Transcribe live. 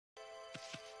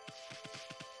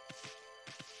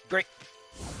Great.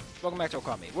 Welcome back to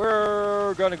Okami.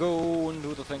 We're gonna go and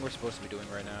do the thing we're supposed to be doing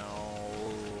right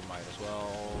now. Might as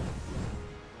well.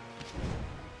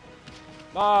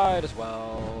 Might as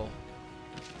well.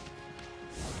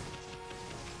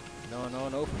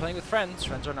 No for playing with friends.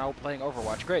 Friends are now playing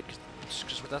Overwatch. Great,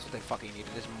 because that's what they fucking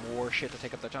needed is more shit to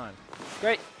take up their time.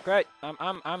 Great.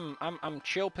 I'm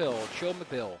chill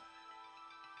McPill.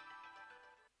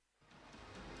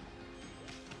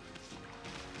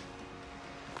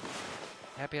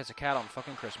 Happy as a cat on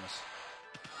fucking Christmas.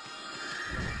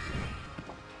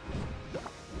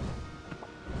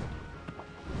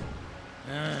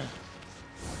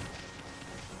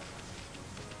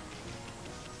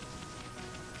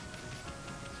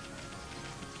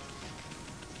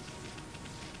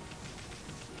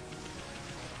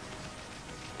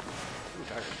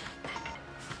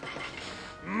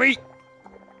 Meat!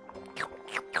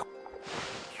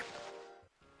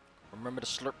 Remember to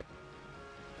slurp.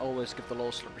 Always give the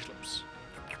little slurpy slurps.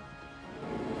 Yeah.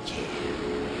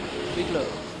 Big love.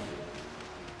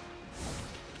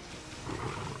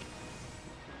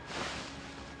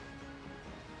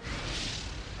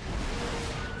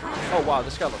 Oh wow,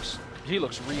 this guy looks... he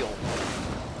looks real.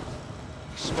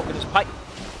 He's smoking his pipe.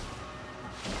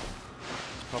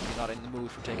 He's probably not in the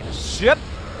mood for taking a sip.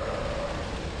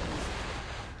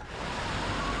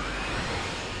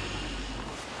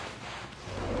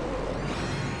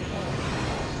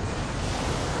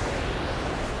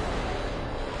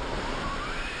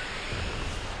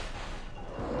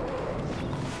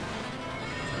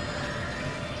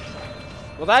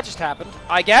 Well, that just happened,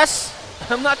 I guess.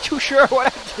 I'm not too sure what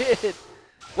I did.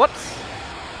 Whoops.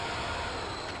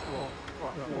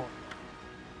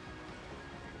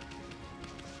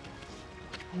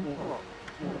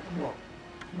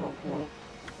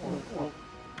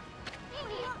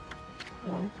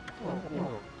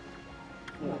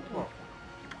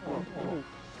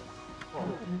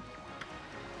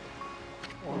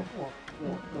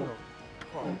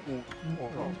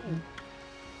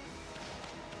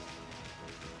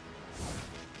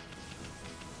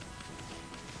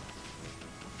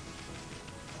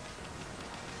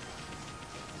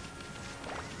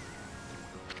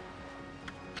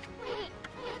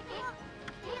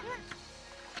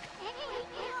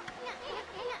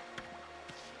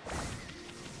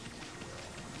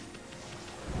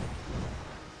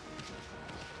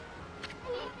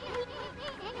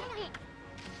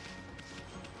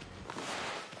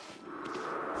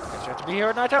 Have to be here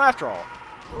at nighttime after all.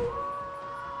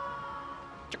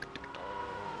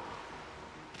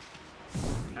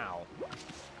 Ow.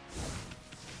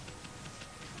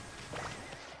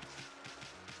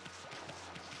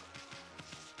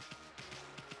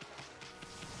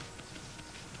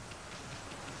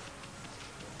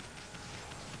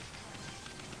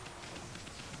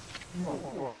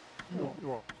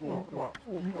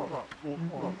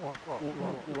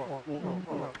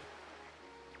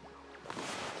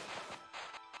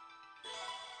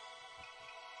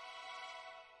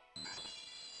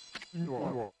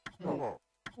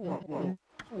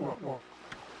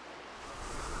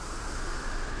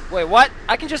 Wait, what?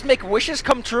 I can just make wishes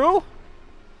come true?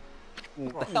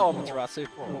 What the hell, Amaterasu?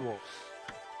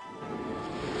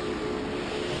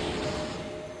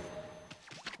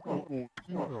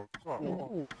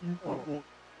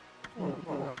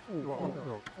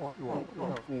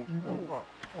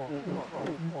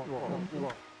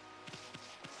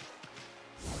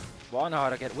 Well, I know how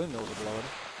to get windmills blowing.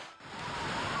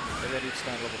 Maybe I need to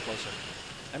stand a little closer.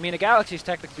 I mean, a galaxy is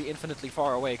technically infinitely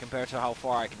far away compared to how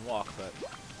far I can walk, but...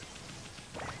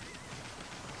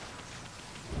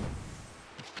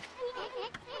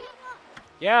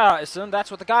 yeah, Issun, that's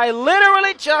what the guy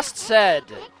literally just said!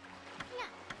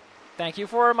 Thank you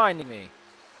for reminding me.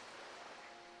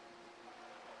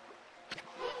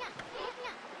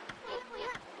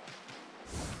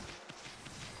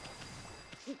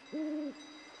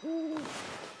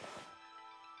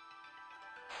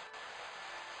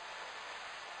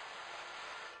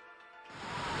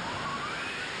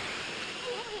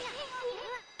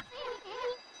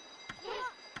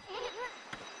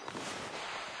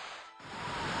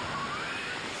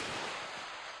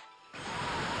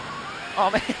 Oh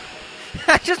man,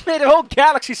 I just made a whole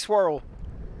galaxy swirl.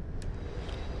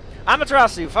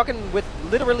 Amaterasu, fucking with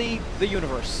literally the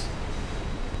universe.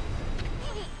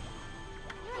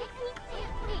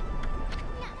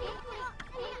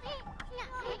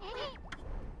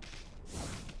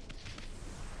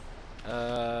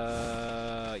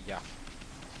 Yeah.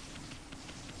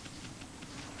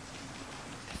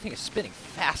 That thing is spinning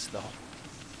fast though.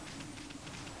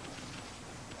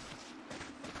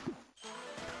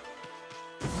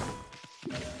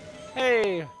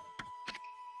 Hey!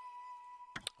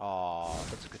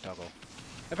 toggle.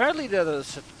 Apparently, the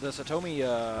Satomi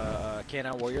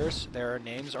Keinan warriors, their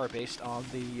names are based on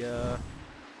the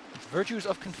virtues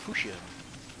of Confucian,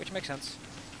 which makes sense.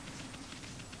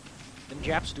 And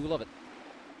Japs do love it.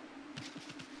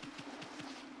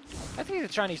 I think the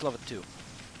Chinese love it too.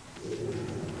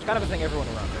 It's kind of a thing everyone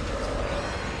around there does.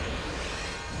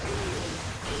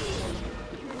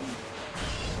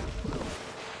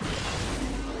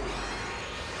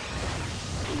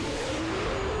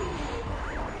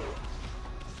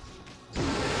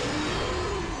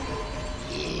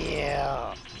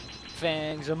 Yeah!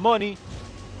 Fangs of money!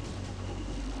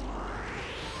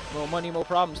 More money, more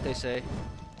problems, they say.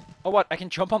 Oh, what? I can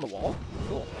jump on the wall?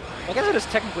 Cool. I guess it is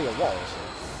technically a wall, so...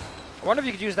 I wonder if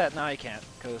you could use that. Now you can't,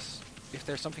 because if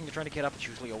there's something you're trying to get up, it's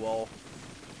usually a wall.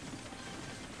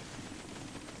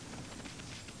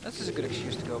 This is a good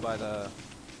excuse to go by the...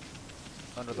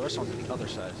 under the restaurant on the other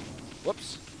side.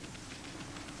 Whoops.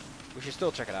 We should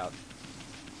still check it out.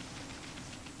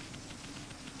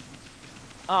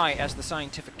 I, as the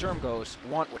scientific term goes,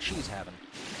 want what she's having.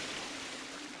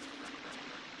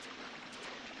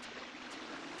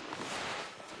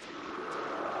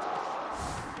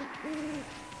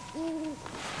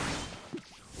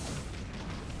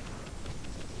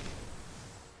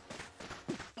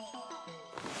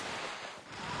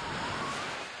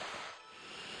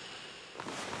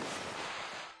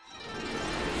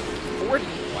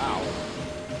 Wow.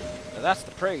 Now that's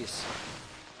the praise.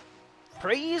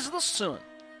 Praise the sun.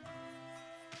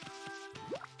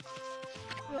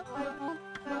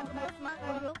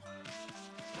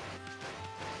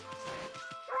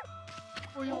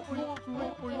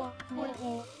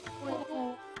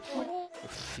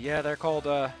 Yeah, they're called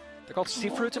sea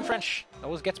fruits in French. That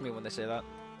always gets me when they say that.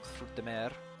 Fruit de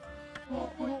mer.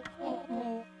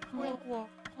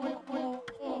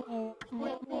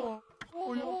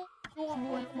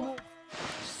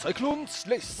 Cyclone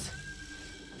slice.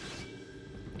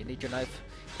 You need your knife.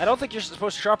 I don't think you're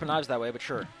supposed to sharpen knives that way, but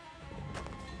sure.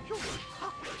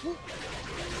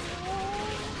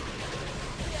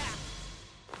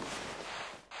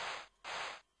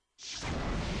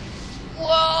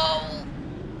 Whoa!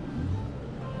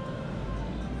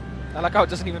 I like how it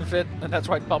doesn't even fit, and that's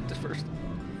why it bumped it first.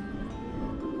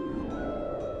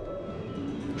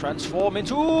 Transform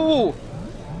into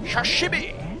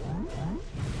sashimi.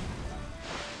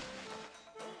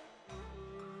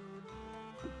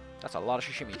 That's a lot of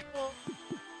sashimi.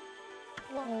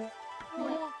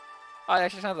 Oh, it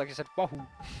actually sounds like I said wahoo.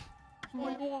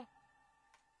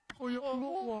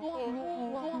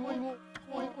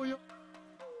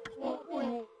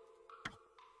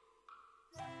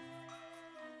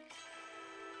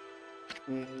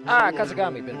 Ah,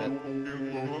 Kazagami bit.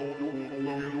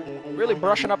 Really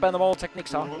brushing up on the old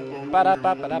techniques, huh?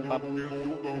 Ba-da-ba-ba-da-ba.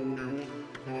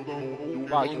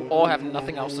 Wow, you all have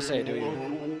nothing else to say, do you?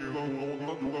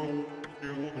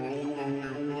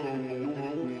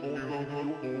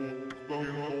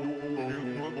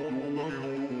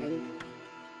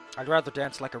 I'd rather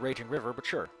dance like a raging river, but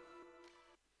sure.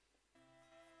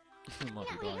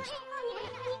 Monkey boys.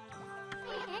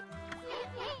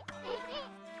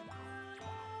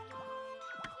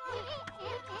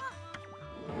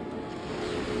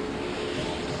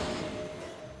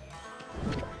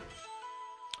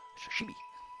 Sashimi.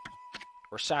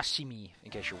 Or sashimi,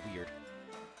 in case you're weird.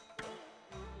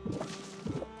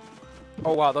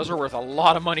 Oh wow, those are worth a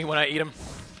lot of money when I eat them.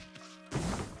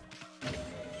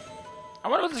 I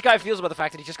wonder what this guy feels about the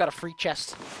fact that he just got a free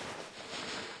chest.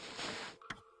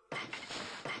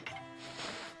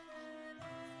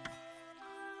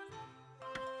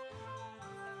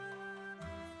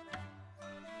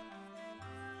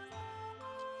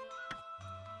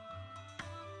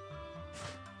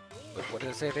 What did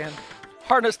it say at the end?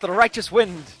 Harness the righteous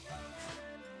wind!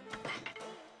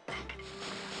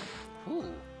 Ooh.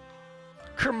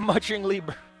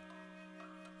 Curmudgeonly...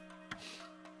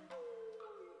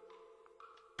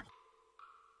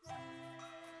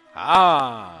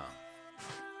 Ah!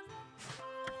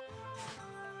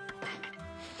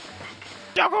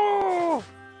 Doggo!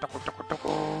 Doggo, doggo,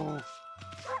 doggo!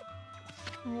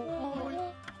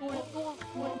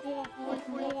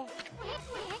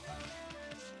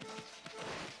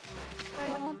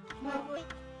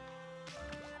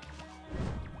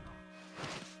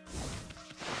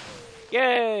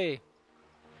 Yay!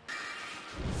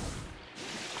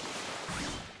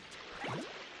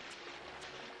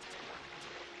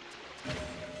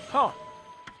 Huh.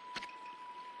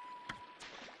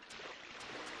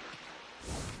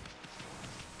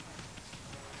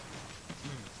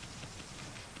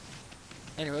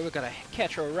 Anyway, we gotta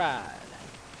catch a ride.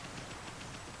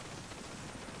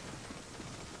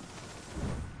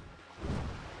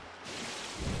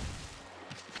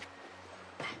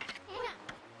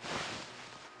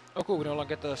 cool, we no longer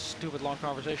get the stupid long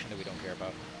conversation that we don't care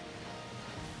about.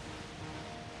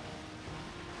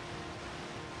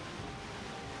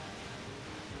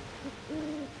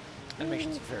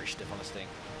 Animation's very stiff on this thing.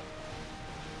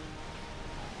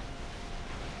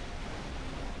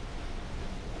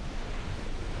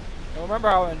 Now remember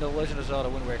how in The Legend of Zelda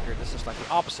Wind Waker, this is like the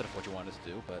opposite of what you wanted to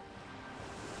do, but...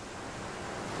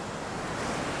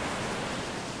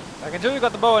 Like, until you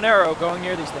got the bow and arrow, going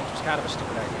near these things was kind of a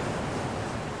stupid idea.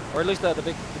 Or at least the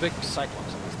big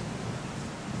cyclones, at least.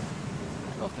 I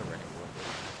don't know if they're ready for a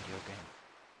video game.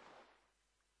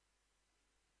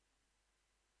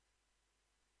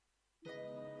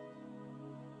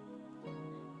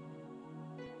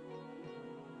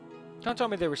 Don't tell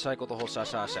me they recycled the whole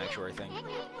Sasa Sanctuary thing.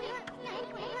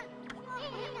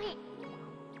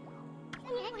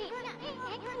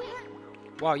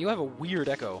 Wow, you have a weird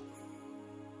echo.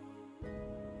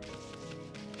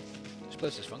 This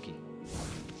place is funky.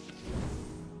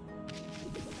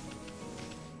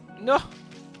 No!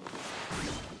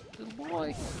 Little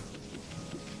boy.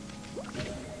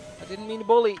 I didn't mean to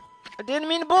bully. I didn't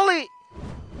mean to bully!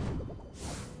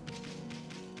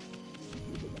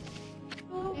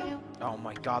 Oh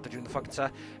my god, they're doing the fucking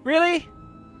set. Really?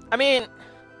 I mean...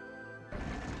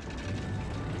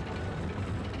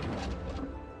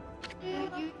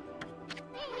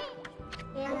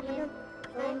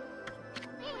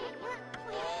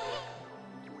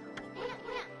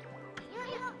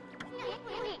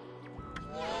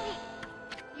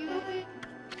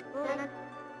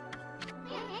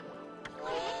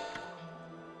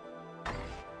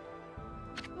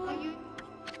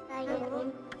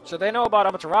 So they know about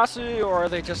Amaterasu, or are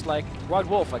they just like, Wild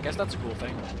Wolf? I guess that's a cool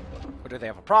thing. Or do they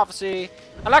have a prophecy?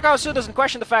 I like how Sue doesn't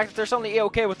question the fact that they're suddenly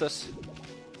A-okay with this.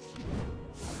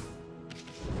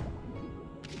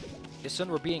 His son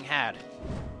were being had.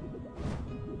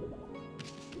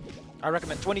 I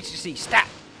recommend 20cc, stat!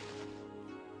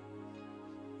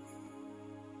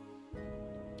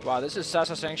 Wow, this is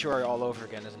Sasa Sanctuary all over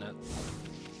again, isn't it?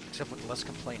 Except with less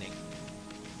complaining.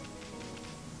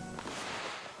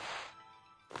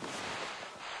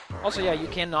 Also, yeah, you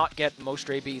cannot get most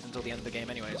stray bees until the end of the game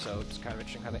anyway, so it's kind of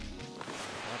interesting how they...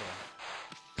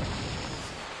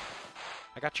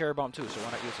 I got Cherry Bomb too, so why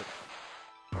not use it?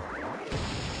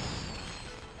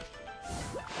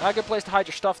 Not a good place to hide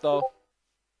your stuff, though.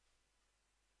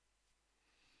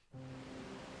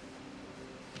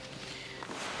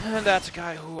 And that's a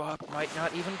guy who might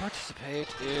not even participate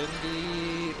in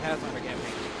the Pathfinder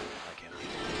campaign.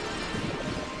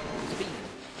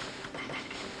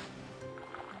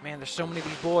 Man, there's so many of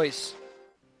these boys.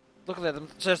 Look at them.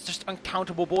 There's just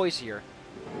uncountable boys here.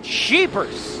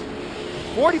 Jeepers!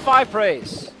 45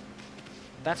 praise.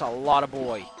 That's a lot of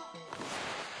boy.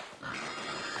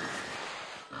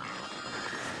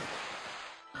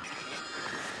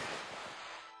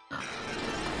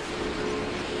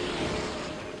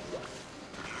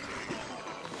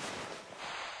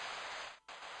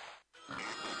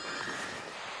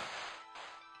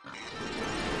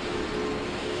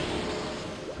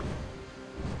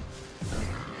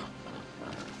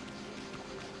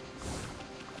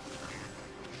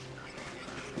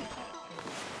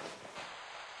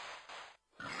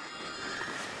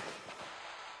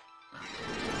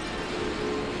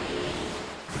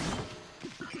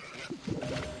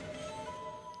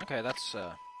 Okay, that's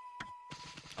a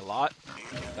lot.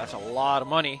 That's a lot of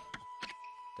money.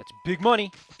 That's big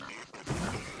money.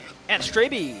 And Stray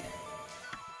Bead.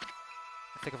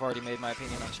 I think I've already made my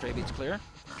opinion on Stray Beads clear.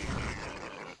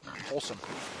 Wholesome.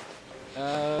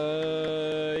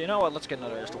 You know what? Let's get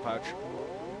another Airsteel Pouch.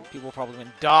 People have probably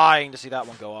been dying to see that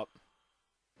one go up.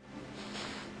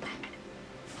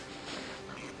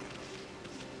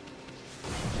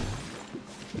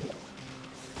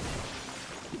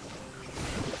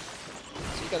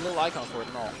 Got a little icon for it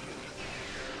and all.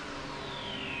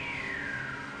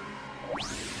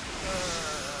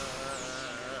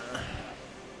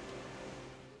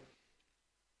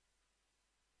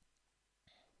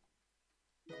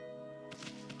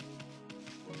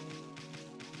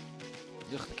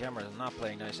 Ugh, the camera is not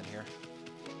playing nice in here.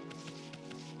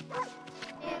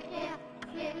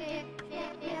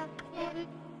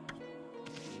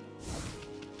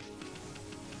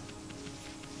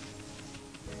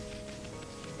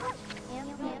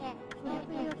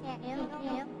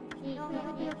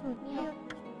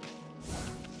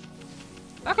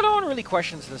 How come no one really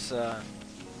questions this,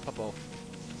 Puppo?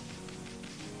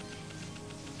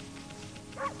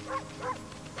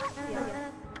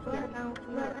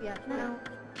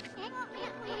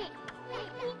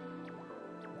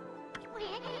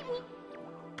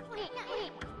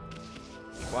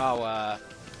 Wow,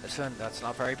 Son, that's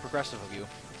not very progressive of you.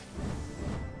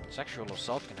 Sexual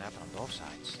assault can happen on both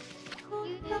sides.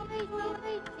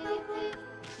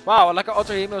 Wow, like an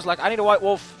alter ego was like, I need a white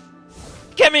wolf.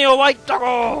 Give me a white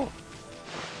doggo!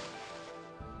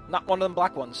 Not one of them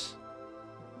black ones.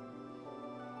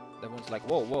 That one's like,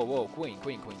 whoa, whoa, whoa, queen,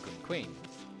 queen, queen, queen, queen.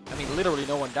 I mean, literally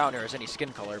no one down here has any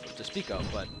skin color to speak of,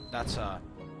 but that's,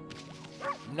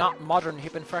 not modern,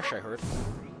 hip, and fresh, I heard.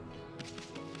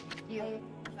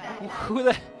 Who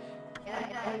the...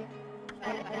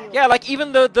 Yeah, like,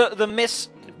 even the Miss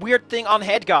Weird Thing on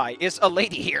Head guy is a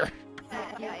lady here.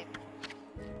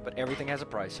 But everything has a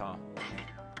price, huh?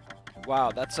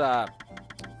 Wow, that's, hope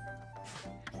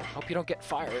you don't get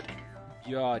fired.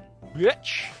 You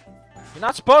bitch! You're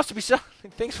not supposed to be selling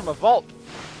things from a vault.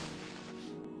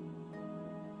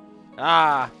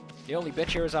 Ah, the only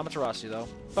bitch here is Amaterasu, though.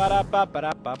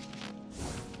 Ba-da-ba-ba-da-ba.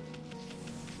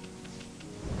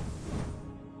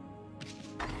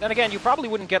 Then again, you probably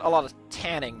wouldn't get a lot of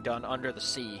tanning done under the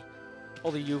sea.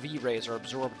 All the UV rays are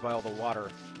absorbed by all the water.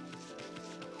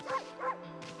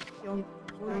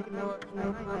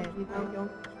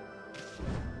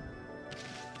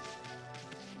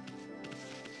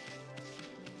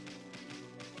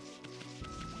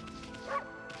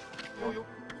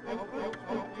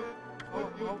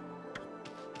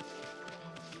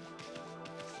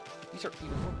 These are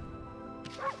evil.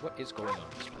 What is going on in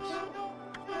this place?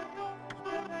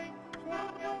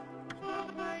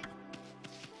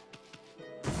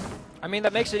 I mean,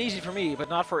 that makes it easy for me, but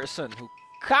not for his son, who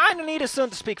kinda need his son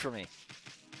to speak for me.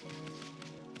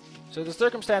 So the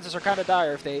circumstances are kinda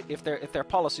dire if their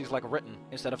policy is like written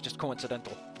instead of just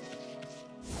coincidental.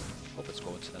 Hope it's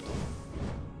coincidental.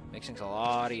 Makes things a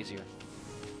lot easier.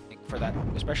 For that,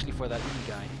 especially for that E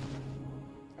guy.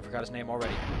 I forgot his name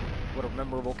already. What a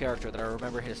memorable character that I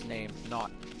remember his name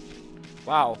not.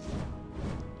 Wow.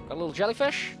 Got a little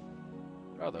jellyfish?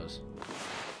 What are those?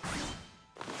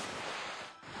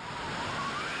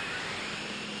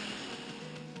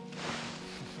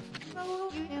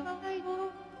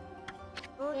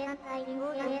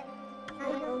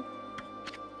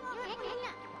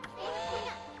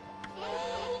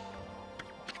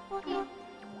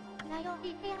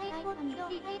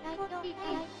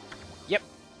 Yep.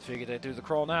 Figured I'd do the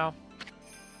crawl now.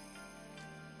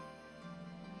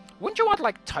 Wouldn't you want,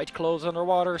 like, tight clothes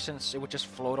underwater, since it would just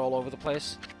float all over the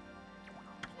place?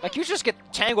 Like, you just get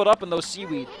tangled up in those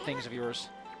seaweed things of yours.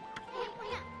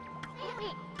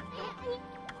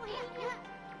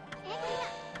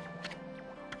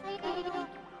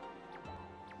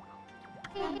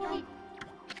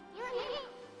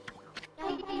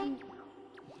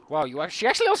 Wow, she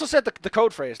actually also said the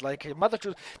code phrase, like, Mother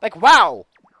Truth. Like, wow!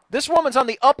 This woman's on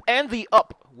the up and the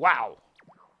up. Wow.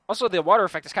 Also, the water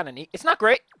effect is kind of neat. It's not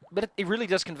great, but it really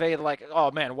does convey, like, oh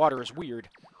man, water is weird.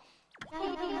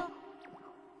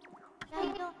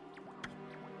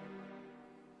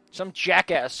 Some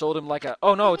jackass sold him like a...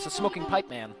 Oh no, it's the smoking pipe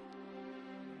man.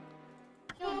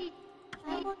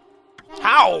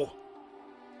 How?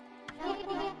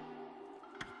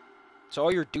 So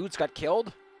all your dudes got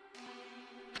killed?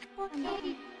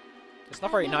 It's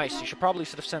not very nice. You should probably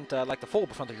have sent, like, the full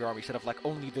front of your army instead of, like,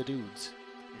 only the dudes.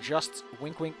 Just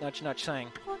wink, wink, nudge, nudge, saying.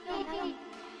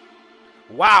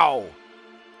 Wow!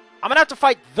 I'm gonna have to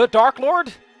fight the Dark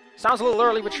Lord? Sounds a little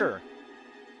early, but sure.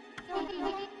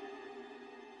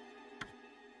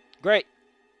 Great.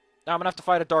 Now I'm gonna have to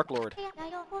fight a Dark Lord.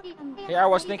 Here I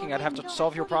was thinking I'd have to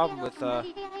solve your problem with,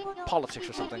 politics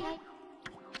or something.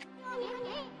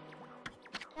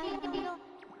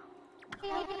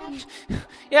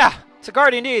 Yeah, it's a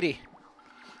guardian deity.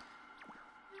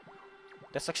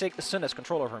 That's like the sun has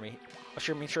control over me. I'm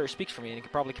sure he speaks for me, and he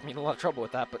could probably get me in a lot of trouble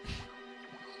with that, but...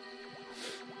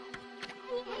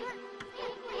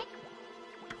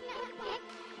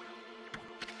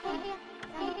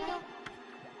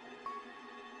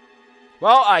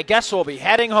 Well, I guess we'll be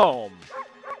heading home.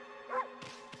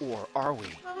 Or are we?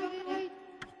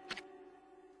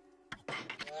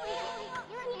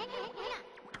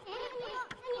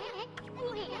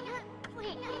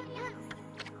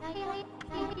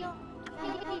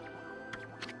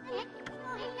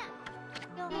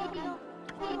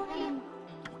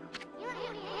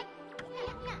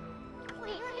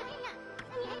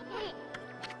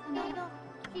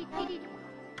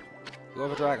 You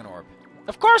have a dragon orb.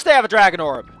 Of course they have a dragon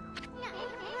orb!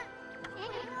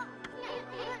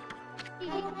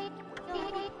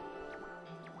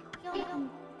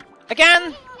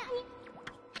 Again?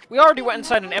 We already went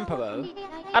inside an emperor.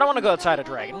 I don't want to go outside a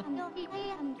dragon.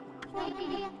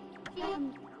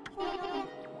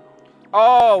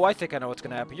 Oh, I think I know what's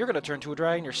going to happen. You're going to turn to a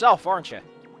dragon yourself, aren't you?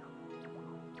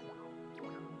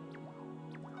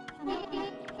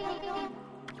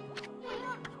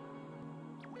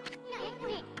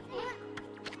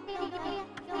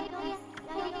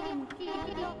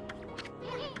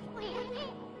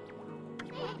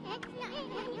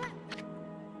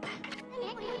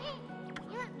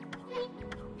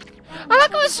 I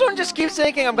like how this one just keeps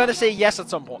thinking I'm gonna say yes at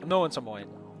some point. No, at some point.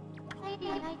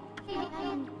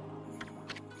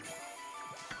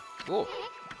 Ooh.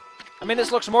 I mean,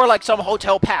 this looks more like some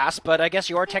hotel pass, but I guess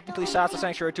you are technically Sasa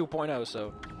Sanctuary 2.0,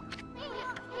 so.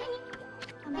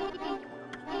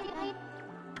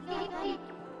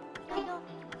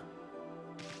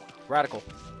 Radical.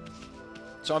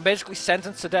 So I'm basically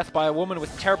sentenced to death by a woman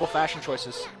with terrible fashion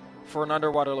choices for an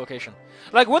underwater location.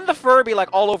 Like, wouldn't the fur be, like,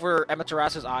 all over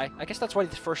Amateras's eye? I guess that's why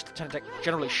the furs tend to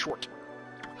generally short.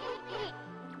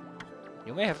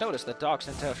 You may have noticed that dogs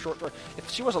tend to have short fur. If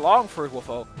she was a long-furred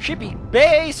wolfo, she'd be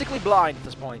basically blind at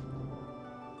this point.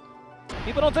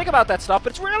 People don't think about that stuff,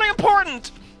 but it's really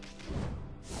important!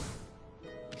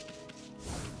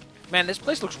 Man, this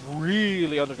place looks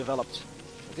really underdeveloped.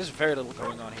 Like, there's very little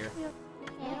going on here.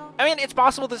 I mean, it's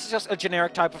possible this is just a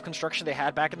generic type of construction they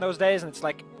had back in those days, and it's,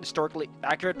 like, historically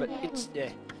accurate, but it's,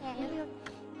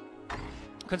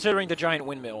 Considering the giant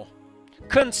windmill.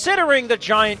 Considering the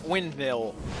giant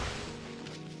windmill!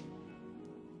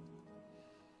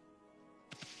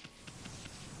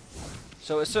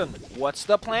 So, Asun, what's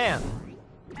the plan?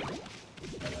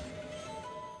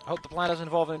 I hope the plan doesn't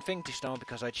involve an Infinity Stone,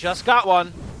 because I just got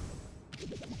one!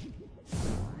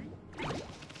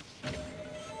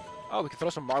 Oh, we can throw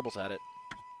some marbles at it.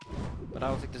 But I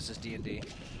don't think this is D&D.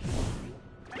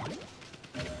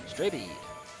 Stray bead.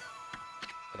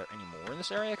 Are there any more in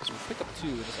this area? Because we picked up 2.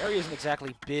 This area isn't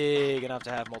exactly big enough to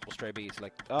have multiple stray beads.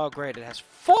 Like, oh great, it has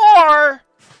 4!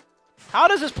 How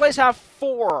does this place have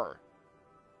 4?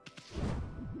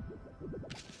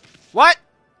 What?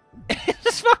 It's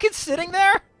just fucking sitting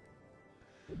there?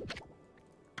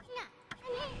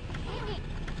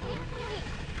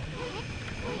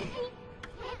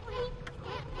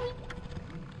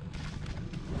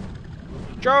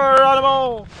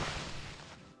 Geronimo!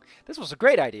 This was a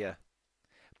great idea.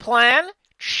 Plan?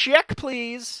 Check,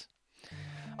 please.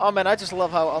 Oh man, I just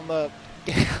love how on the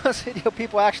video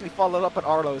people actually followed up at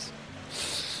Arlo's.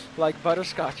 Like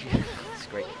butterscotch. It's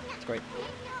great. It's great.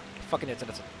 Fucking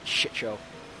internet's a shit show.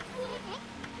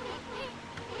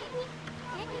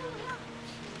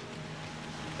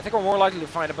 I think we're more likely to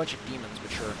find a bunch of demons,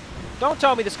 but sure. Don't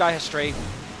tell me this guy has stray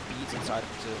beads inside of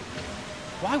him too.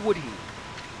 Why would he?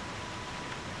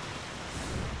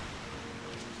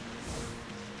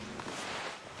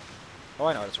 Oh,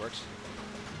 I know how this works.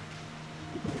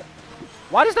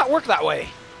 Why does that work that way?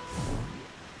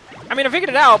 I mean, I figured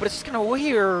it out, but it's just kind of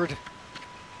weird.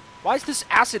 Why is this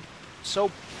acid so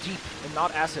deep and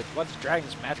not acid? Why is this dragon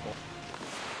is magical?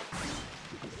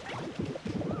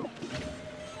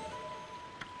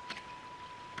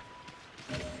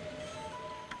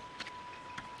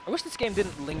 I wish this game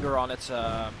didn't linger on its,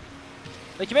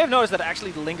 like, you may have noticed that it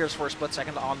actually lingers for a split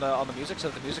second on the music, so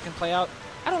that the music can play out.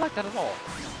 I don't like that at all.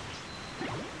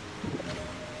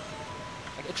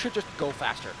 Like, it should just go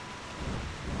faster.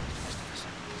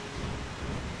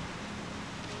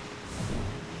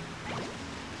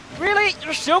 Really?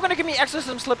 You're still gonna give me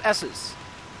Exorcism Slip S's?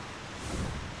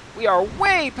 We are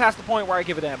way past the point where I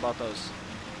give a damn about those.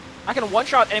 I can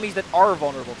one-shot enemies that are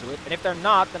vulnerable to it, and if they're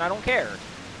not, then I don't care.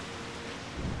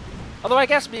 Although I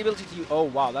guess the ability to use... Oh,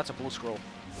 wow, that's a blue scroll.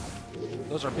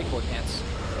 Those are big boy pants.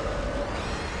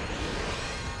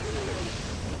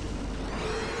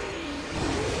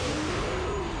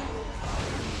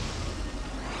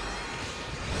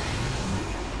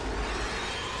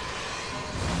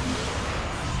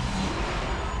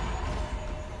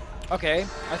 Okay,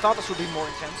 I thought this would be more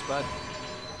intense, but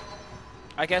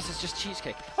I guess it's just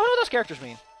cheesecake. I don't know what those characters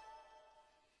mean.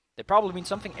 They probably mean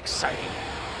something exciting.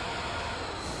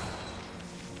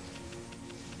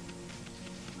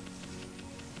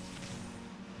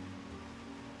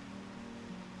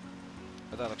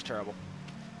 But that looks terrible.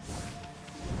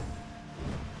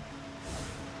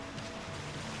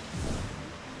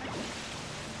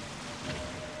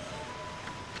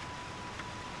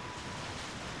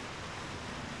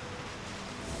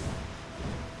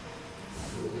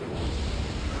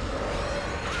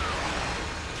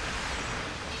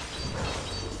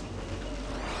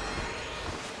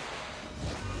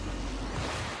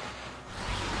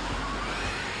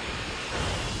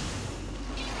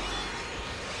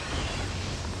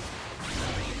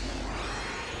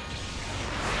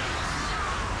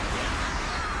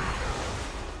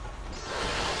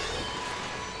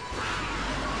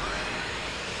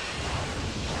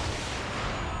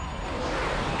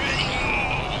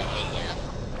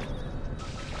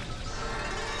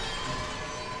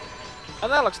 Oh,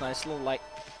 that looks nice. A little light.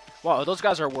 Wow, those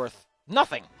guys are worth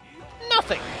nothing.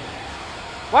 Nothing!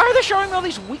 Why are they showing all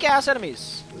these weak-ass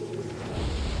enemies?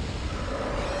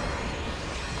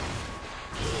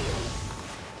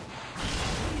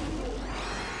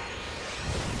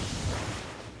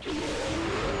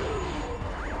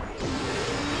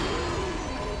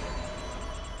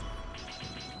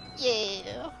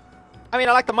 Yeah. I mean,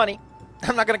 I like the money.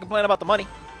 I'm not gonna complain about the money.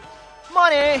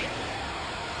 Money!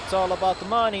 It's all about the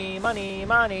money, money,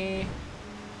 money.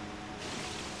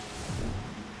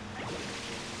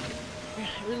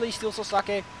 Really, Steel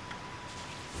Sasake?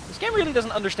 This game really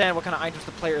doesn't understand what kind of items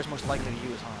the player is most likely to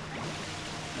use,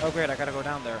 huh? Oh great, I gotta go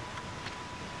down there.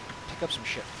 Pick up some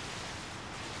shit.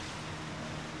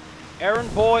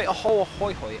 Errand boy, ahoy,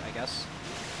 ahoy, hoy, I guess.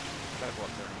 Gotta go up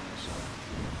there. So.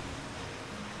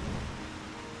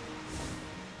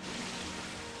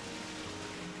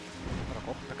 Gotta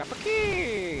go pick up a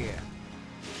key!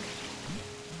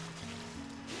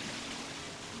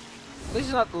 At least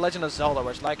it's not The Legend of Zelda,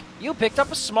 where it's like, you picked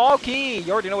up a small key!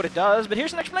 You already know what it does, but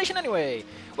here's an explanation anyway!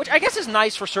 Which I guess is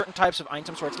nice for certain types of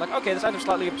items, where it's like, okay, this item's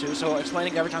slightly obtuse, so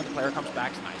explaining every time the player comes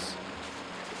back is nice.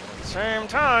 But at the same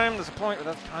time, there's a point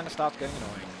where that kind of stops getting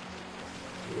annoying.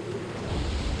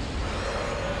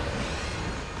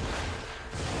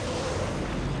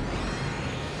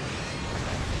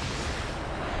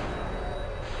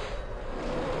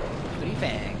 Three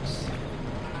fangs.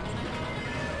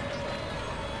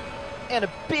 And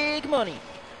a big money.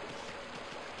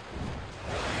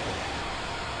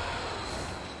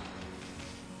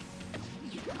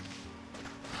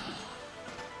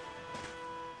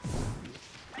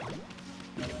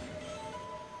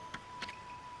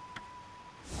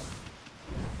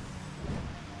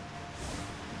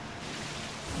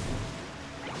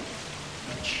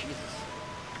 Jesus.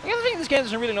 I guess I think this game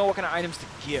doesn't really know what kind of items to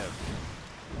give.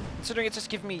 Considering it's just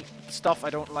giving me stuff I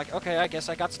don't like. Okay, I guess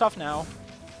I got stuff now.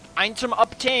 Item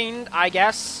obtained, I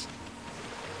guess.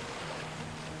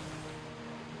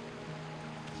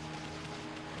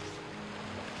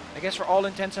 I guess for all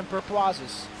intents and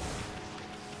purposes.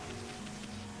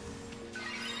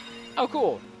 Oh,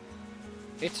 cool.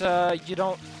 It's you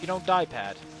don't die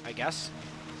pad, I guess.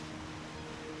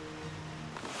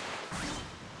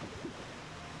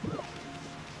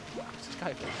 What's this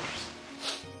guy for?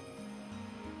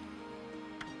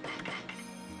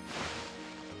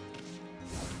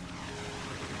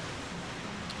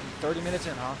 30 minutes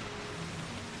in, huh?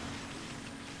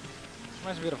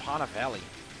 Reminds me a bit of Hana Valley.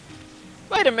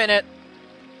 Wait a minute!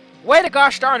 Wait a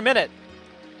gosh darn minute!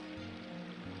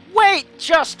 Wait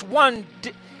just one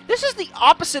this is the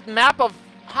opposite map of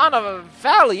Hana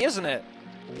Valley, isn't it?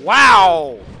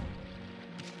 Wow!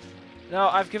 Now,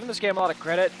 I've given this game a lot of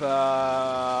credit,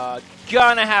 but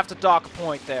gonna have to dock a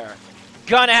point there.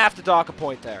 Gonna have to dock a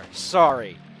point there.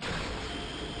 Sorry.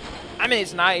 I mean,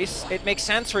 it's nice. It makes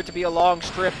sense for it to be a long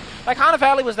strip. Like, Hana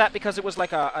Valley was that because it was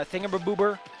like a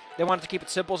thingamaboober. They wanted to keep it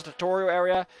simple as a tutorial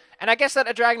area. And I guess that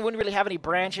a dragon wouldn't really have any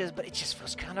branches, but it just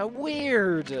feels kind of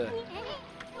weird.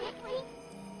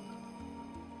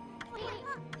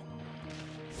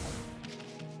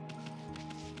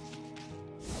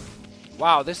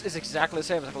 Wow, this is exactly the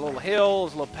same. It's like a little hill,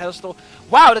 it's a little pedestal.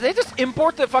 Wow, did they just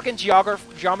import the fucking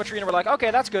geometry and we're like, okay,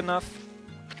 that's good enough.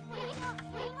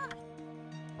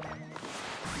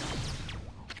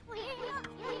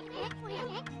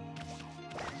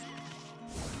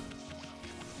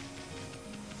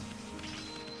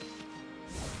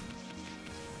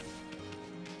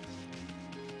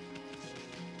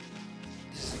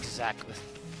 This is exactly...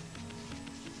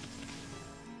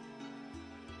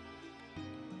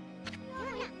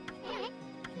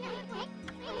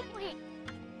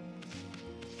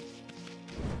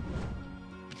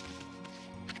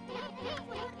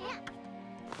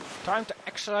 Time to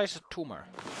exercise a tumor.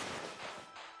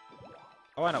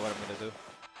 Oh, I know what I'm gonna do.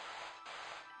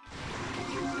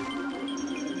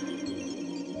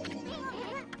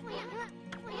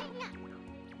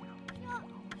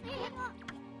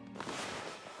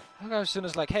 I think as soon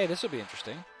as like, hey, this will be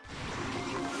interesting.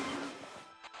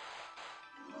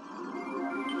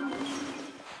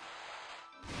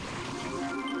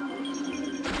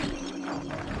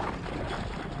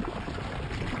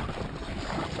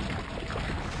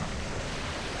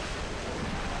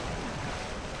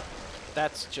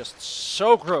 That's just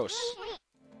so gross.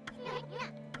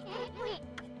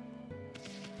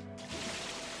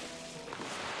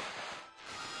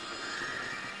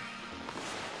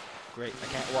 Great, I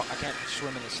can't walk, I can't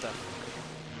swim in this stuff.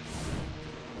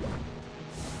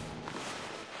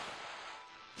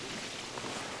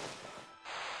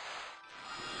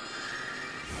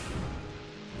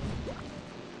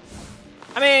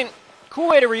 I mean, Cool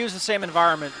way to reuse the same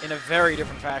environment in a very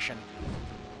different fashion.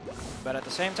 But at the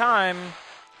same time,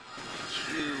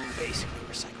 you basically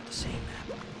recycle the same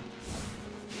map.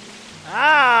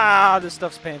 Ah, this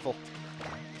stuff's painful.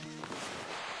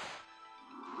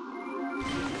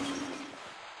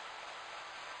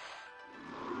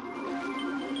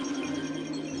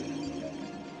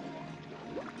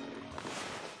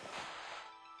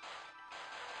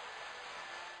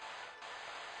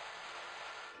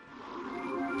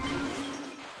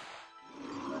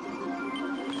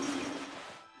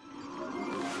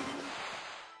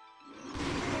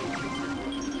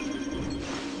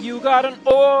 You got an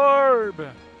orb!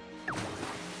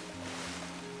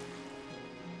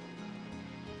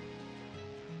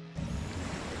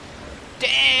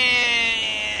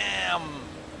 Damn!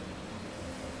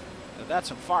 Now that's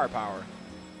some firepower.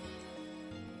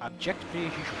 Objective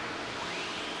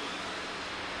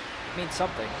means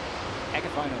something. Heck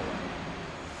if I know what.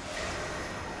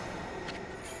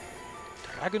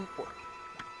 Dragon orb.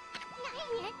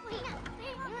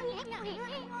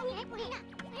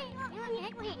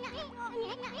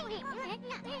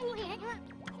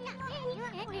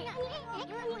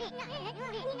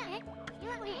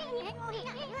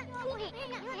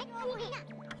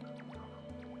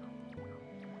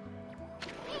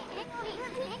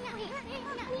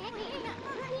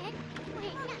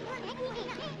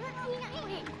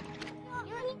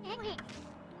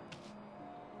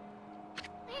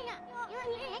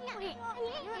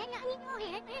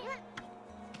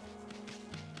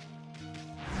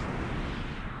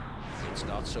 It's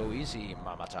not so easy,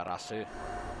 Mamatarasu. It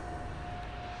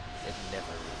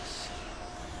never is.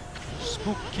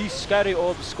 Spooky, scary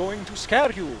orbs going to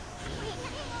scare you.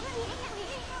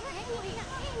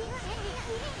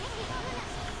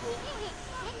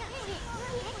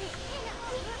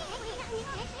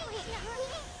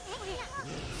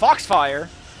 Foxfire?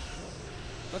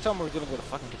 Don't tell me we're dealing with a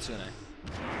fucking kitsune.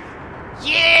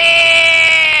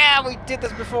 Yeah! We did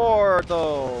this before,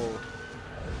 though.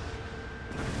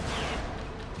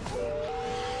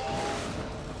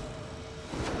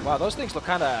 Wow, those things look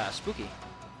kind of spooky.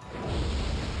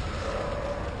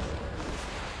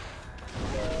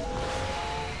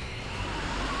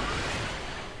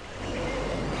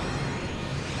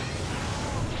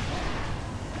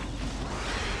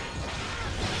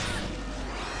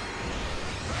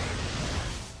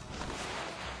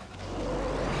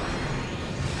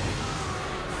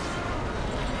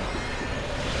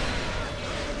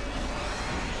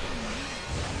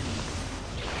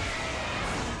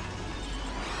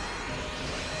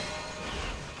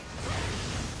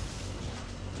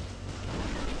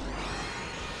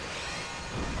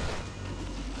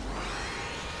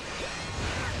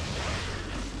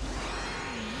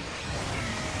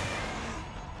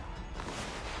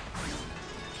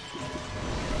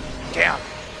 Damn.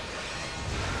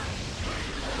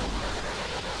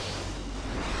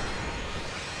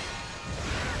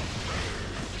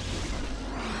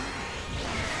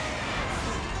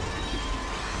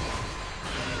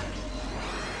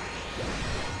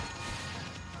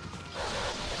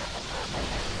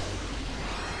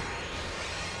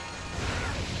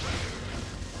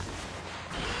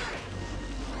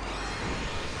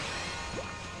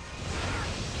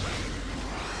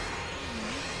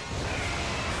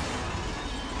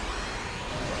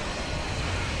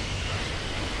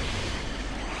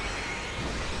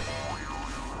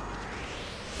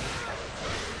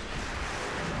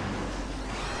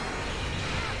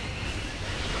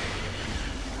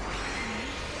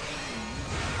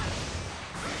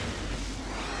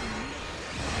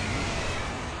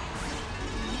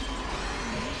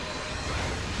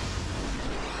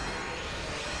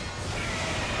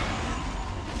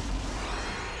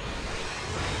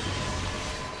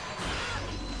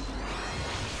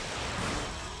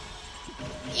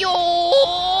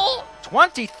 Yo!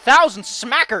 20,000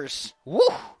 smackers! Woo!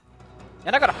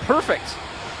 And I got a perfect.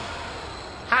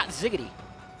 Hot ziggity.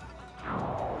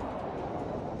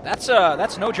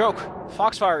 That's no joke.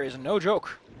 Foxfire is no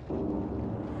joke.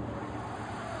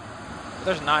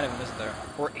 There's 9 of them, isn't there?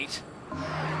 Or 8.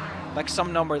 Like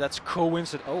some number that's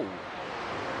coincident. Oh.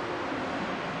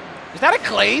 Is that a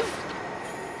glaive?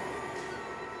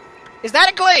 Is that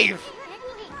a glaive?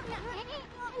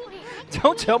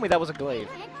 Don't tell me that was a glaive.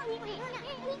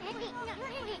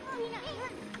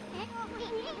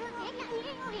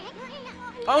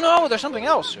 Oh no, there's something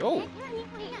else. Oh.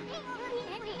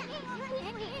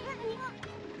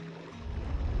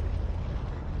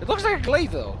 It looks like a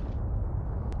glaive though.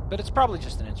 But it's probably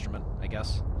just an instrument, I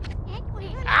guess.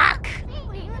 Ack!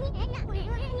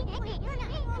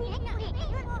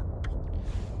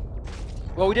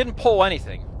 Well, we didn't pull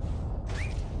anything.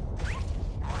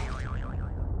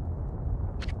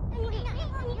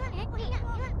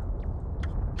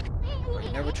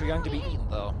 Never too young to be eaten,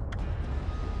 though.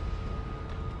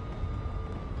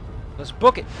 Let's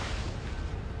book it.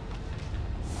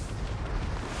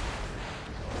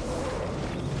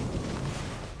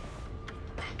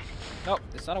 Nope,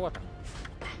 it's not a weapon.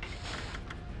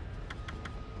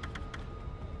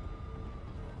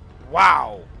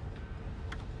 Wow!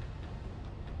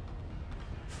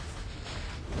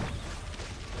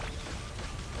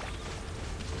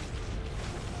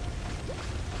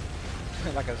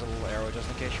 Like a little arrow just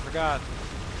in case you forgot.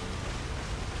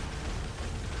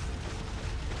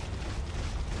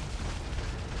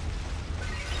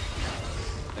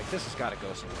 Like, this has got to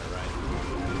go somewhere, right?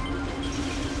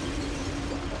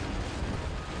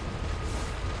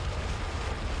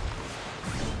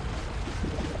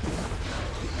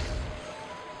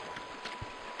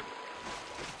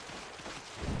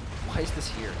 Why is this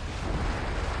here?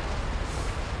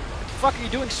 What the fuck are you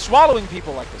doing swallowing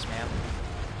people like this, man?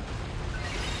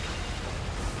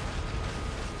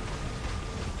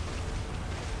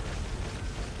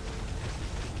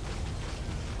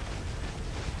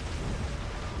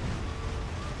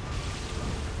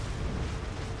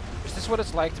 Is this what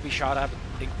it's like to be shot at with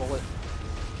a big bullet?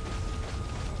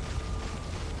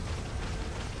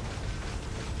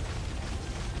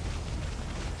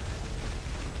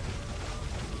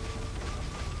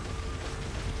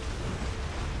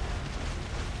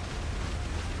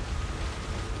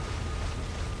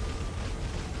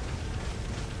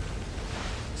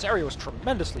 This area was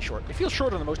tremendously short. It feels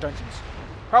shorter than most dungeons.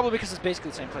 Probably because it's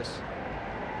basically the same place.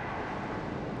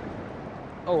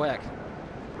 Oh, heck.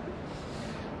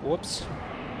 Whoops.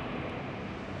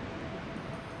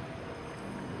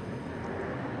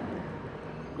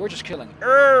 We're just killing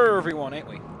everyone, ain't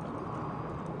we?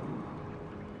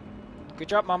 Good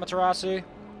job, Mama Terasi.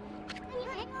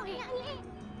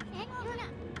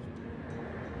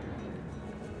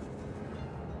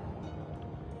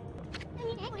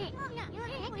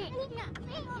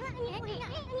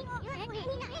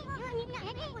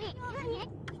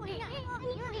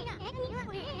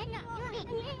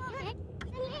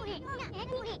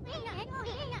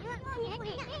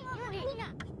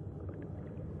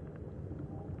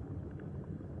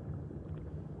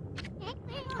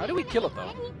 How do we kill it,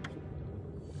 though?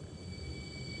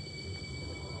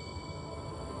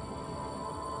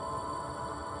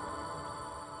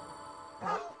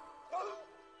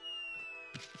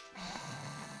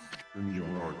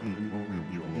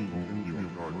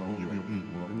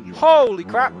 Holy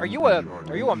crap! Are you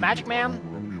a magic man?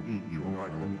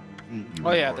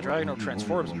 Oh yeah, the dragon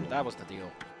transforms you. That was the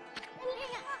deal.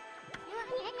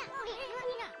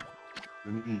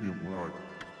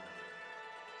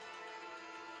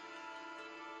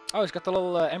 Oh, he's got the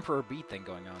little Emperor bead thing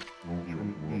going on.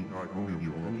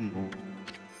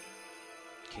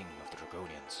 King of the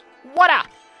Dragonians. What are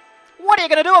you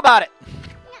gonna do about it?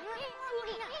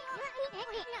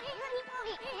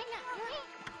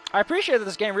 I appreciate that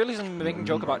this game really isn't making a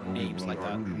joke about names like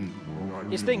that.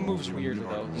 His thing moves weirdly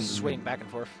though, swaying back and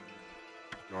forth.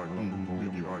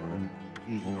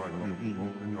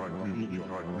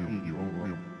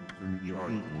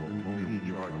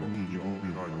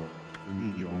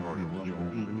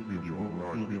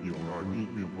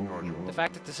 The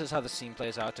fact that this is how the scene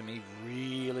plays out to me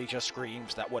really just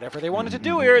screams that whatever they wanted to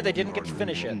do here, they didn't get to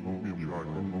finish it.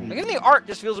 Like, even the art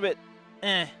just feels a bit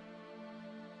eh.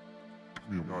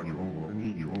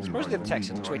 Especially the text,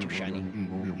 it looks way too shiny.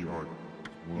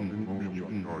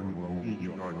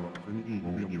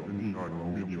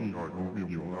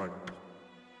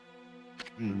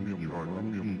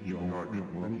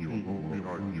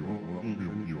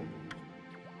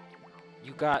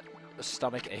 You got a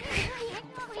stomach ache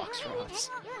from the foxtrots.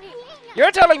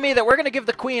 You're telling me that we're gonna give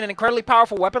the queen an incredibly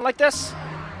powerful weapon like this?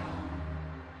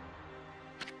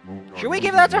 Should we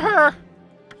give that to her?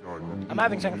 I'm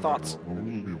having second thoughts.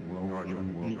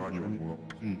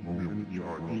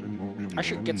 I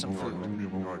should get some food.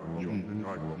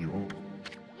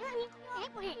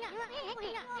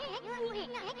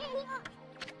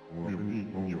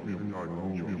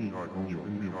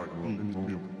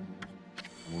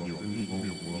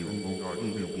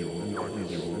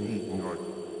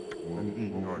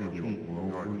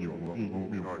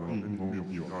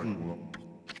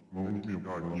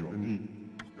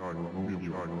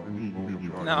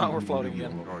 No, we're floating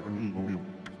again.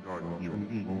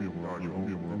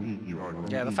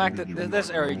 Yeah, the fact that this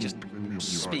area just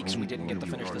speaks we didn't get to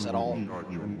finish this at all.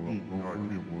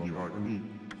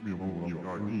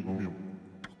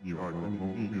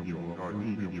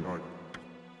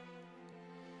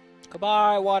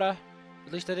 Goodbye, Wada.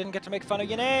 At least I didn't get to make fun of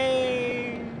your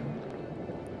name.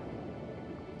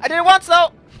 I did it once,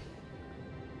 though!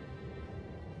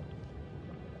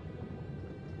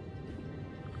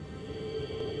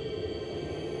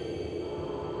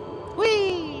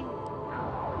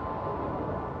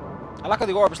 I like how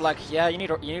the orb is like, yeah, you need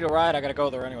a ride. I gotta go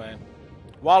there anyway.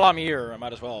 While I'm here, I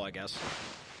might as well, I guess.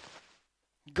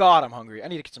 God, I'm hungry. I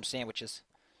need to get some sandwiches.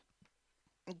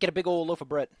 Get a big old loaf of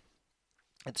bread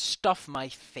and stuff my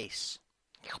face.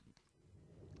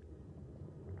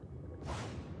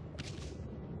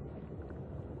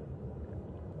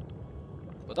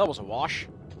 But that was a wash.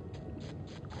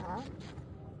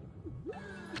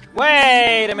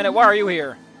 Wait a minute, why are you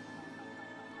here?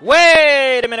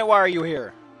 Wait a minute, why are you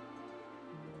here?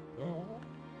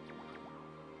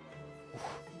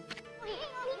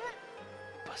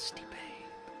 Busty babe.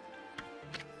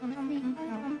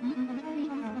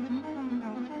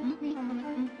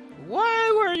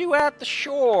 Why were you at the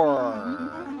shore?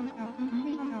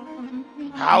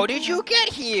 How did you get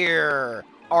here?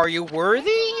 Are you worthy?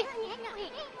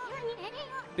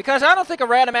 Because I don't think a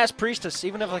random-ass priestess,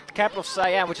 even if like the capital of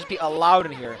Siam, would just be allowed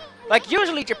in here. Like,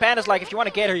 usually Japan is like, if you want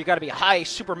to get her, you gotta be a high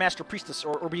super master priestess,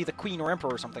 or be the queen or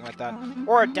emperor or something like that.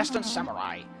 Or a destined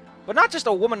samurai. But not just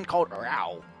a woman called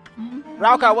Rao.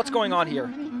 Rauka, what's going on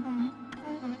here?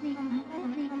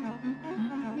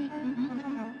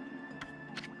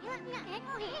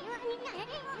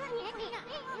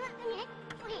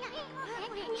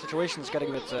 Situation's gotta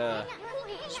get a bit,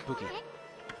 spooky.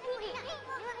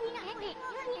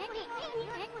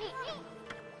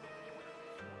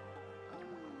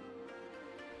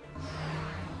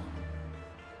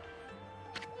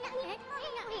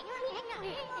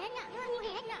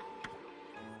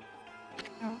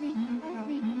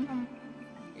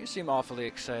 You seem awfully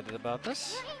excited about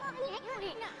this.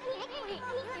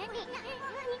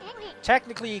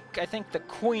 Technically, I think the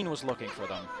queen was looking for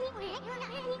them.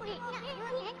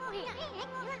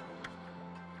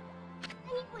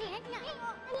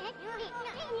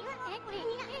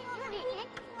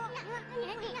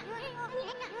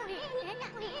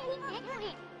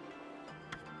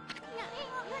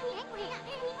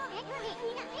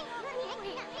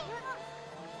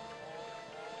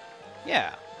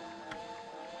 Yeah.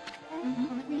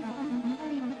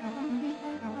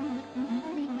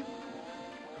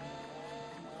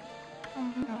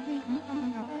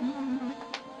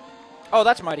 Oh,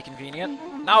 that's mighty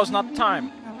convenient. Now is not the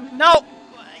time. No!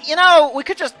 You know, we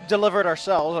could just deliver it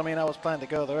ourselves. I mean, I was planning to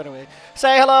go there anyway.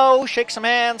 Say hello, shake some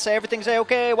hands, say everything's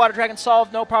a-okay, water dragon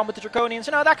solved, no problem with the draconians,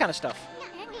 you know, that kind of stuff.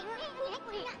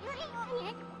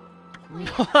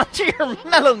 To your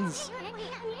melons!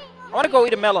 I want to go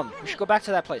eat a melon. We should go back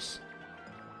to that place.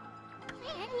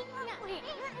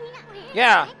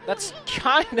 Yeah, that's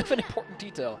kind of an important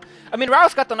detail. I mean,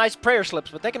 Rao's got the nice prayer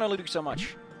slips, but they can only do so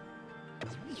much.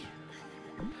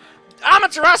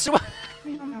 Amaterasu!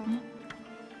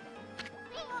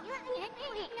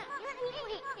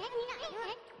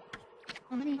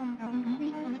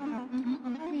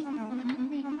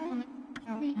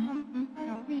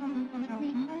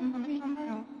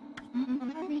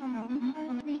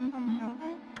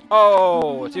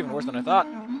 Oh, it's even worse than I thought.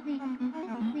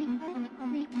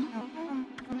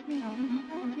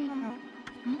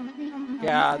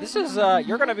 Yeah, this is,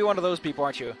 you're gonna be one of those people,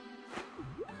 aren't you?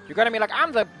 You're gonna be like,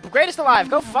 I'm the greatest alive,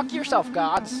 go fuck yourself,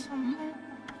 gods.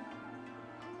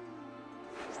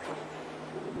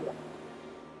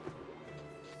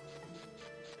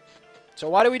 So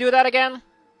why do we do that again?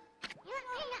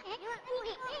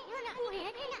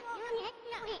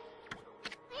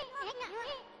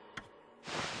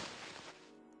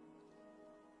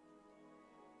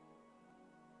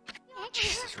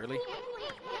 Jesus, really?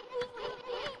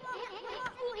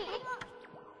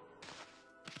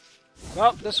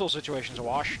 Well, this whole situation's a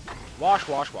wash. Wash,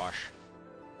 wash, wash.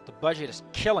 The budget is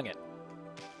killing it.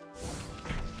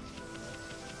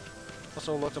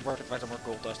 Also, look to work if I find some more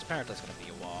gold dust. Apparently that's gonna be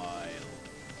a while.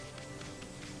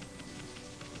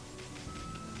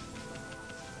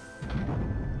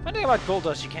 One thing about gold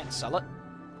dust, you can't sell it,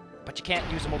 but you can't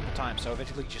use it multiple times, so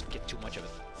eventually you just get too much of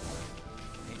it.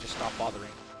 And you just stop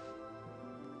bothering.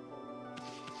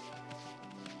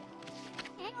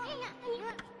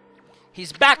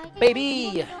 He's back,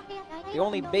 baby! The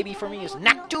only baby for me is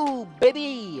Naktu,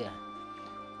 baby!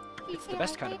 It's the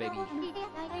best kind of baby.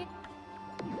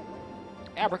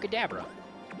 Abracadabra.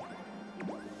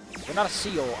 You're not a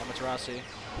seal, Amaterasu.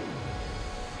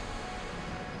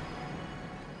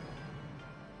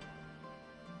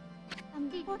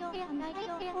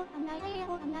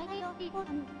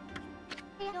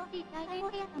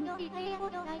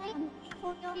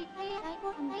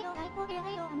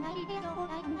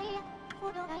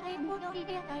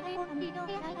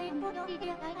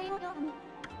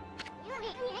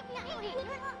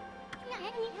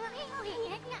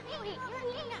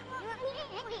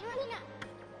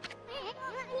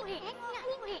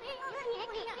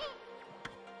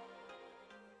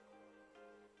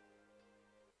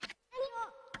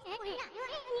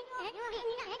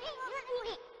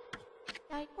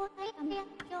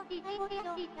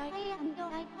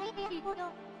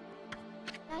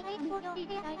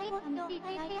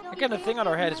 Again, the thing on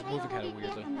our head is moving kind of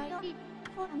weirdly.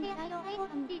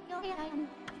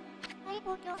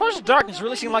 Forces of Darkness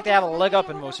really seem like they have a leg up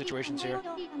in most situations here.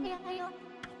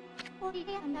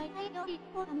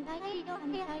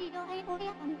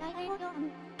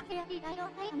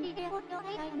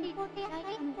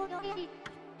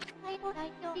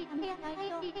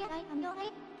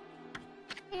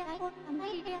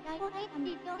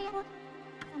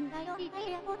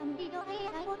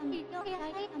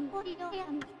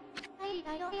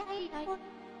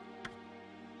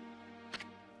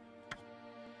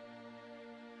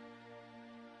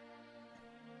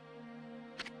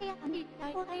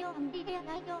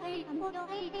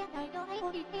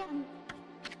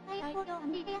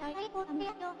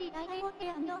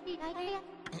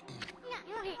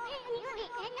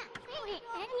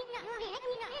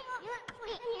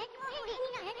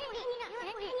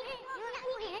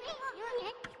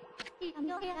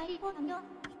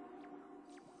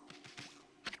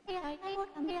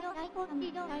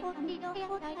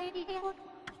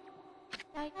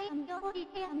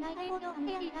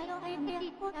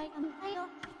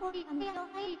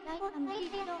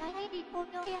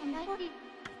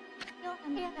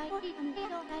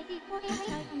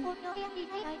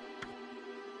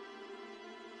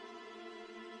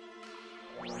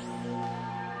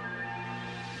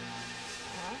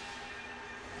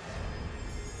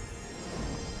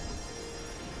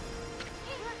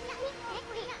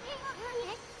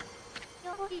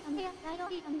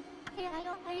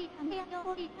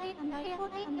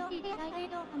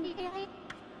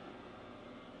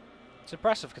 It's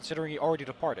impressive considering he already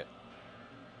departed.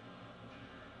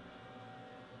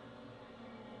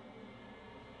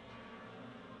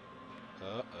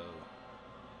 Uh-oh.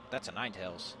 That's a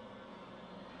Ninetales.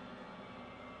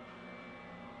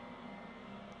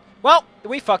 Well,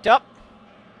 we fucked up.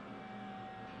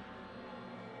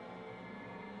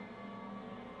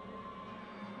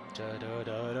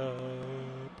 Da-da-da-da.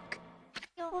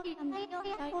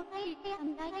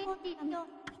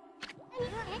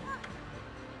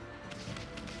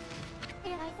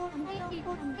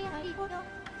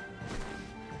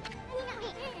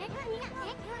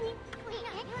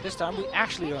 This time we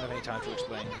actually don't have any time to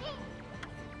explain.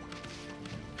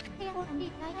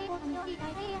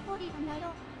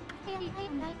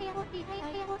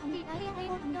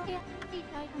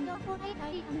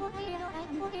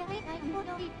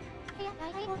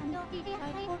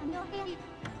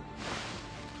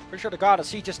 Pretty sure the god of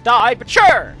sea just died, but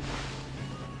sure!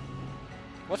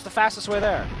 What's the fastest way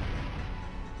there?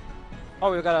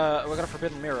 Oh, we got a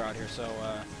forbidden mirror out here, so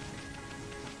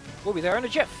we'll be there in a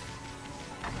jiff.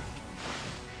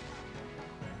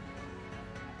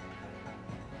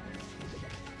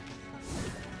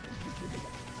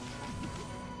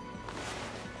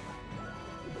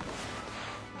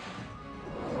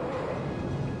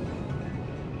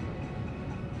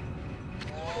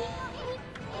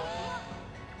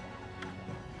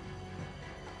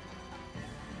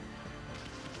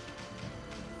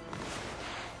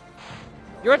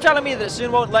 You're telling me that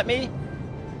Sun won't let me?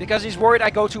 Because he's worried I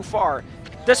go too far.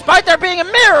 Despite there being a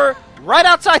mirror right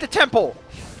outside the temple!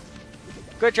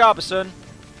 Good job, Sun.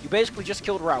 You basically just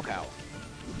killed Raukau.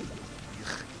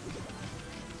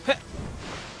 Like,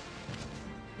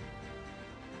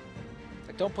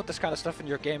 don't put this kind of stuff in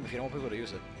your game if you don't want people to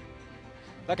use it.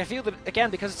 Like, I feel that, again,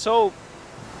 because it's so...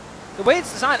 The way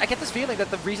it's designed, I get this feeling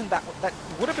that the reason that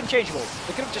would have been changeable.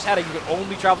 They could have just had it, you could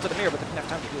only travel to the mirror, but they didn't have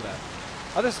time to do that.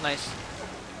 Oh, this is nice.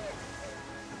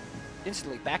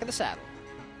 Instantly back in the saddle.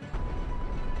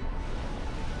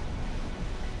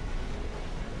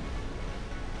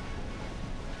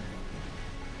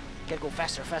 Gotta go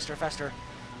faster, faster, faster.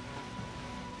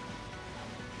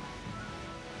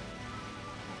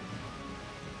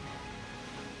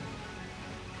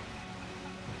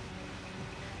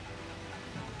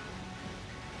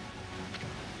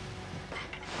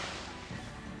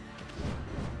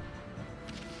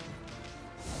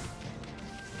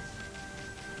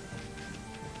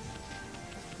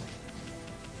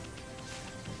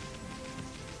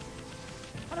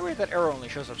 Kinda weird that arrow only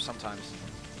shows up sometimes.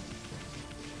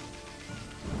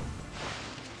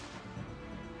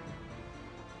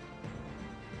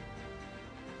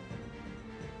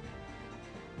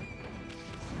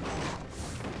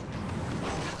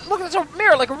 Look, there's a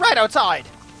mirror like right outside!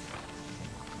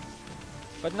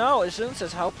 But no, it soon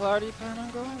says, how far do you plan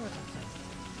on going with it?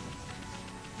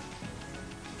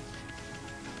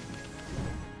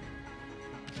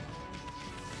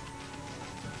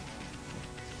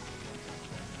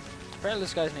 Apparently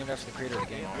this guy's named after the creator of the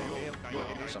game.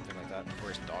 Or something like that. Or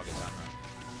his dog is, I don't know.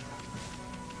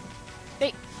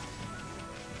 Hey!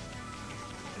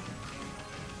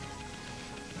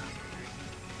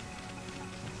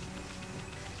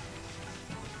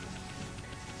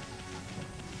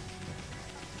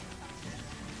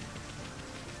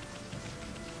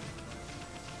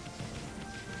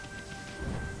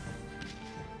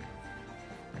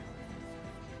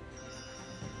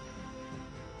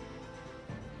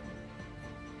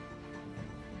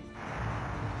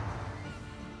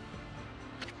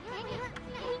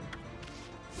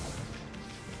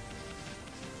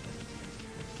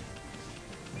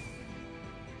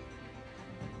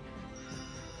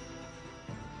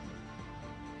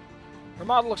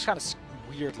 model looks kind of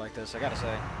weird like this, I gotta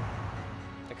say.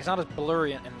 Like, it's not as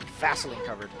blurry and Vaseline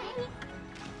covered.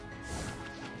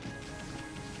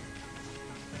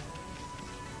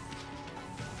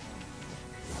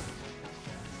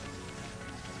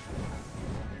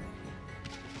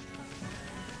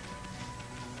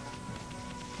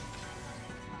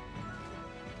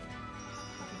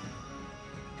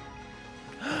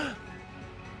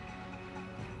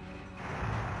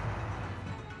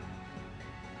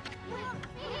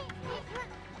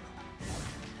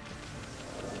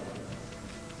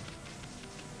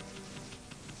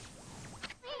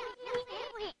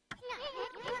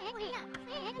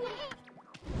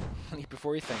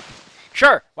 Before you think.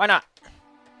 Sure, why not?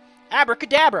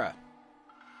 Abracadabra!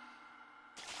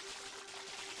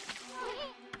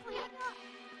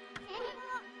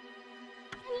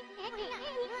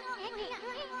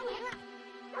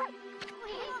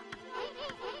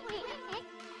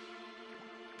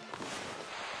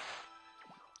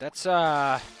 That's,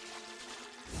 So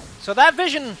that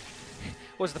vision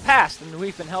was the past, and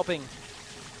we've been helping...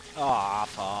 Aw,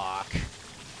 fuck.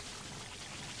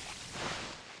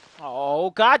 Oh,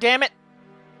 god damn it!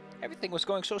 Everything was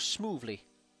going so smoothly.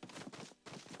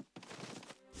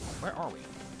 Where are we?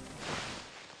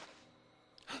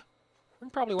 We're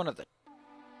in probably one of the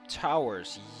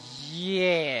towers.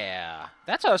 Yeah.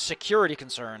 That's a security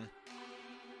concern.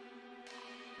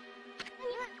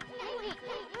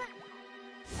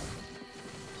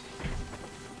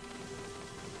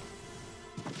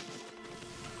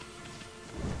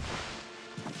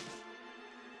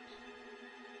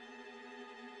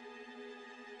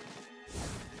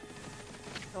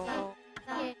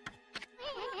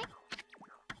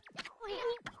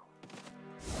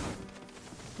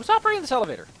 Who's operating this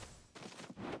elevator?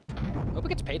 Hope he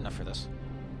gets paid enough for this.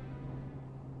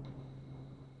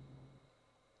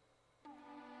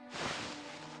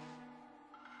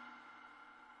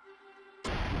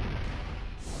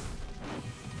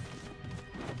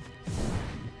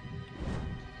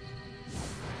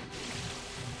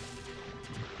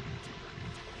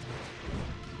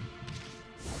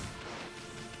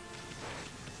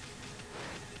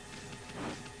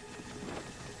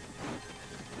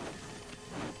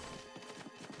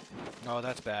 Oh,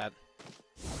 that's bad.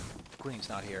 Queen's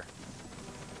not here.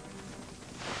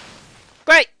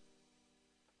 Great!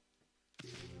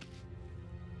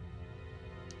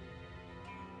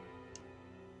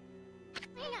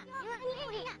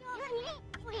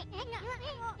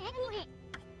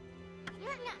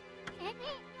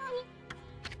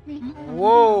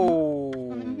 Whoa!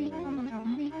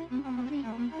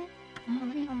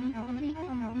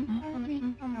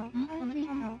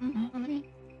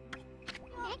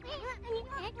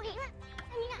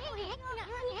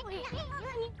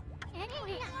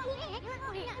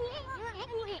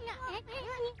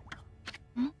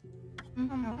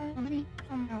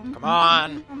 Come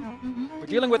on! We're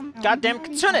dealing with goddamn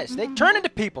kitsunes! They turn into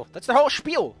people! That's the whole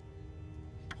spiel!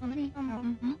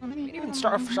 Even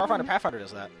Starfinder Pathfinder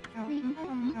does that.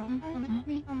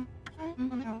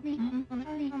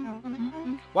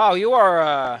 Wow, you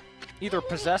are, either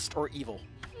possessed or evil.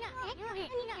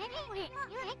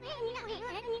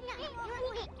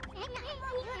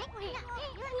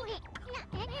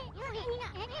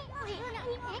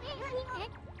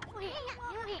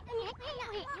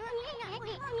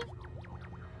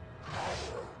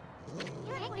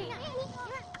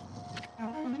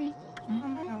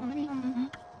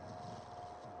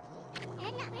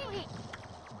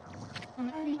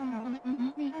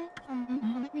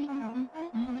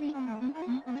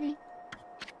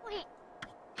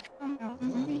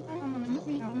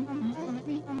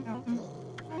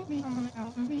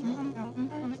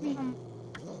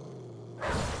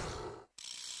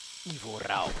 Evil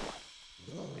Rao.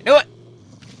 I knew it!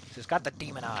 She's got the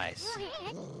demon eyes.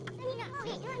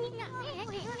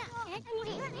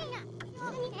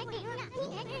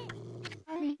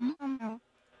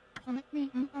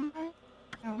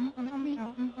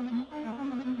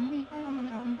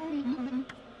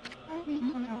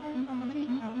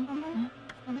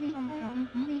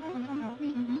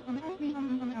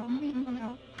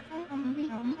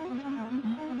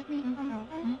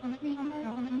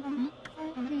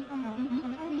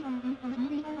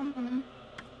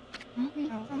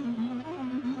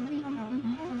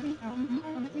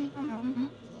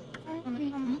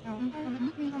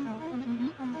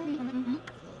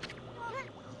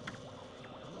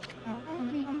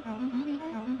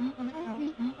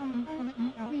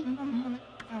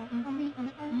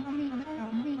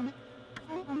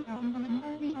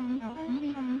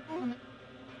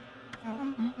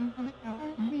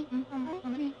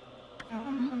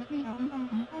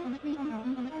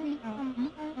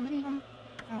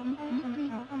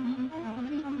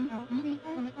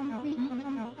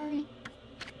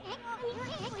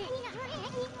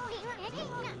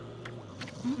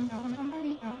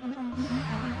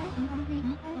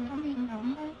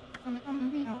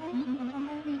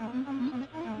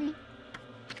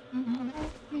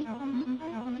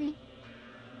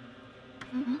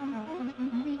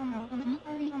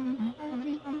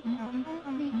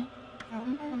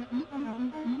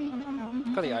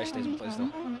 of the ice stays in place, though.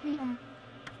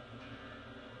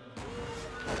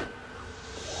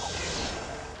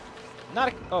 Not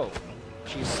a... Oh.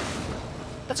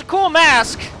 Jeez. That's a cool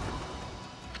mask!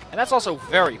 And that's also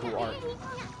very cool art.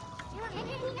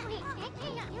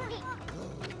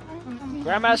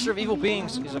 Grandmaster of Evil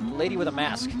Beings is a lady with a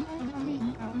mask.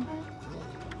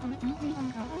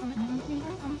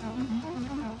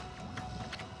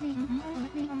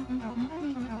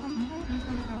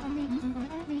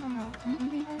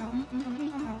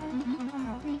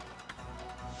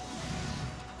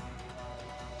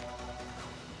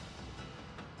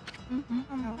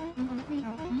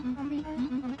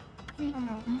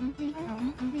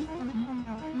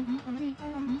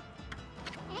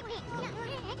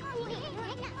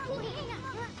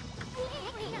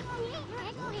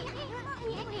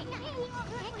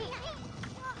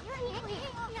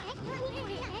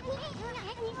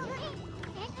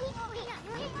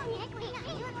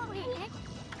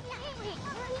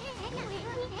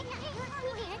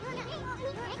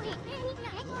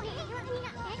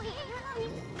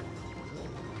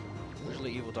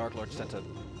 Usually evil Dark Lords tend to...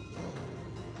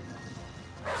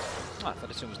 Ah, I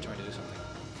thought Assume was trying to do something.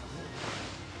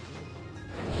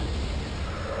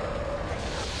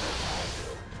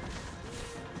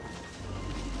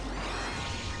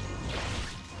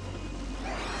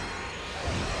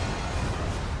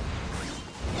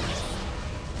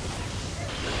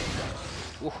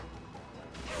 Ooh.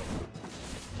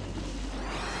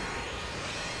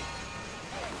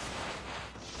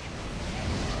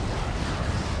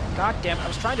 God damn it, I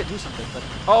was trying to do something, but...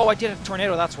 Oh, I did a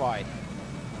tornado, that's why.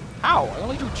 Ow, I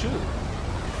only do 2.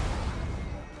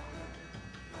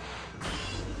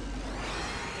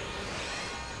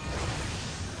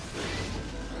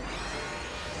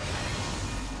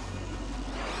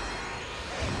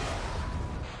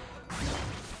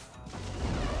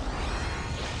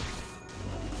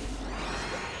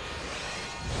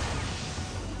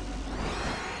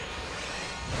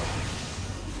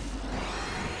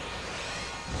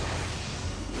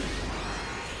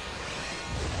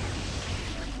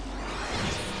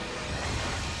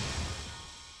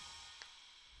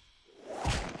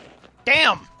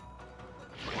 Damn!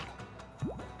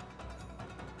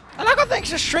 I like how things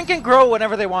just shrink and grow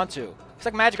whenever they want to. It's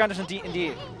like magic items in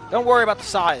D&D. Don't worry about the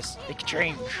size. They can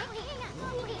change.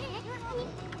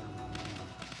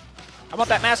 I want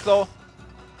that mask, though.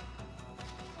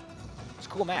 It's a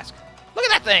cool mask. Look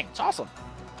at that thing! It's awesome.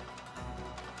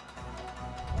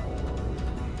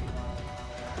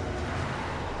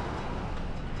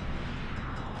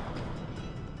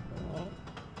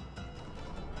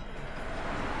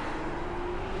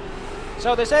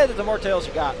 So they say that the more tails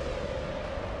you got,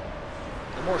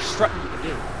 the more strutting you can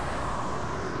do.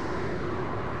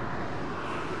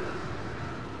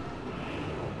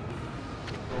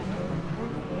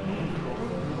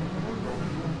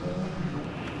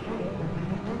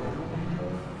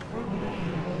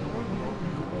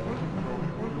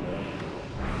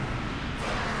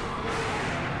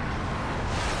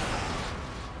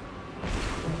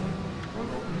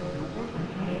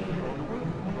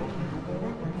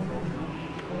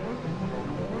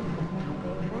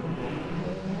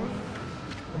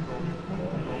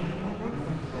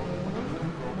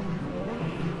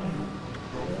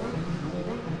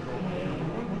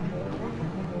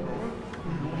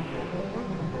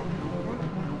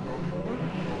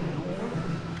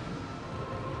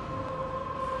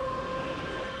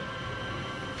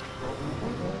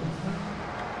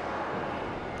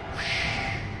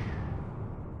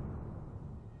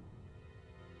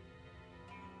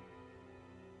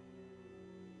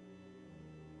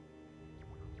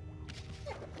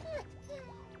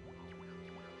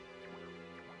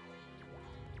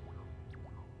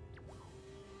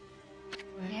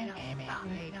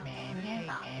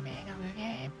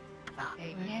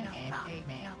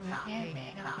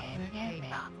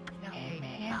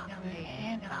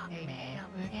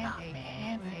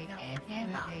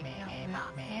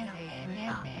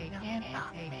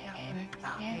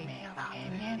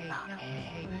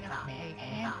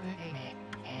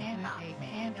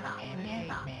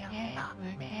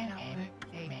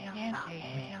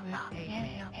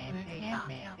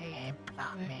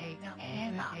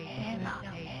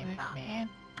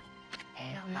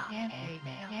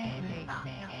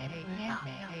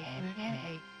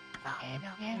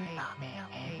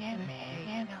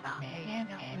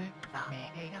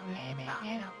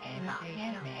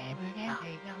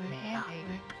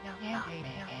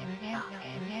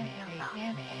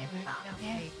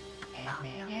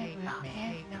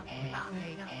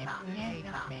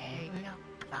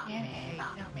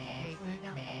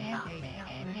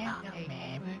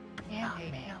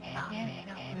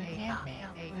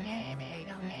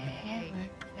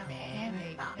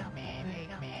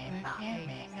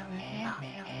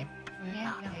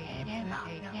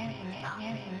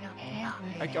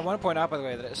 I want to point out, by the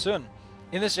way, that Sun,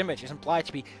 in this image, is implied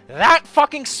to be that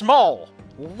fucking small!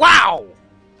 Wow!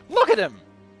 Look at him!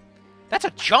 That's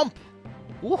a jump!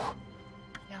 Ooh.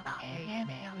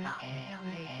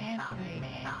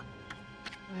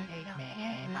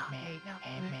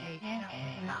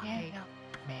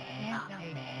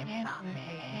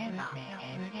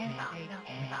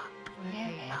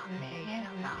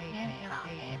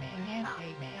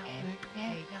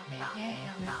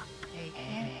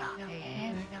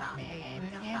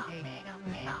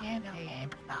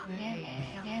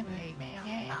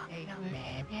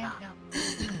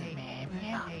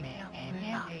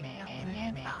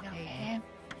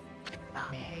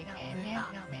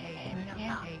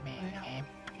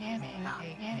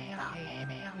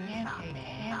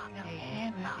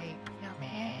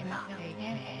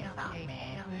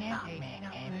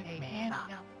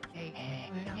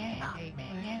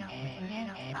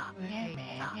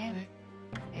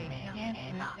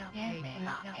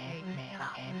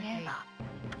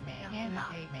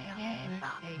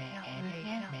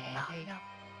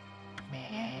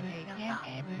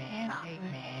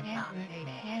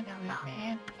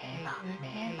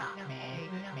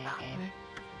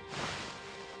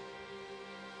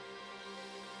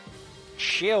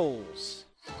 Chills.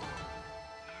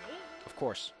 Of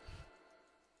course.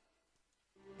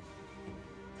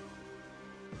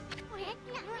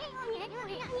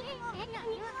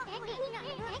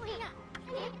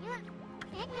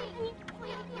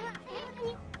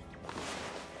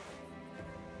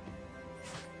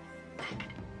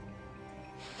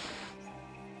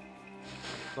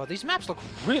 Well, these maps look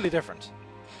really different.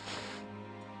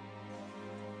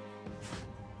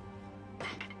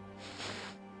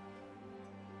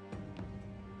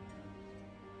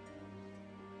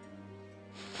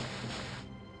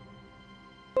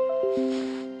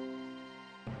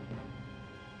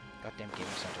 Goddamn gaming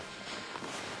center.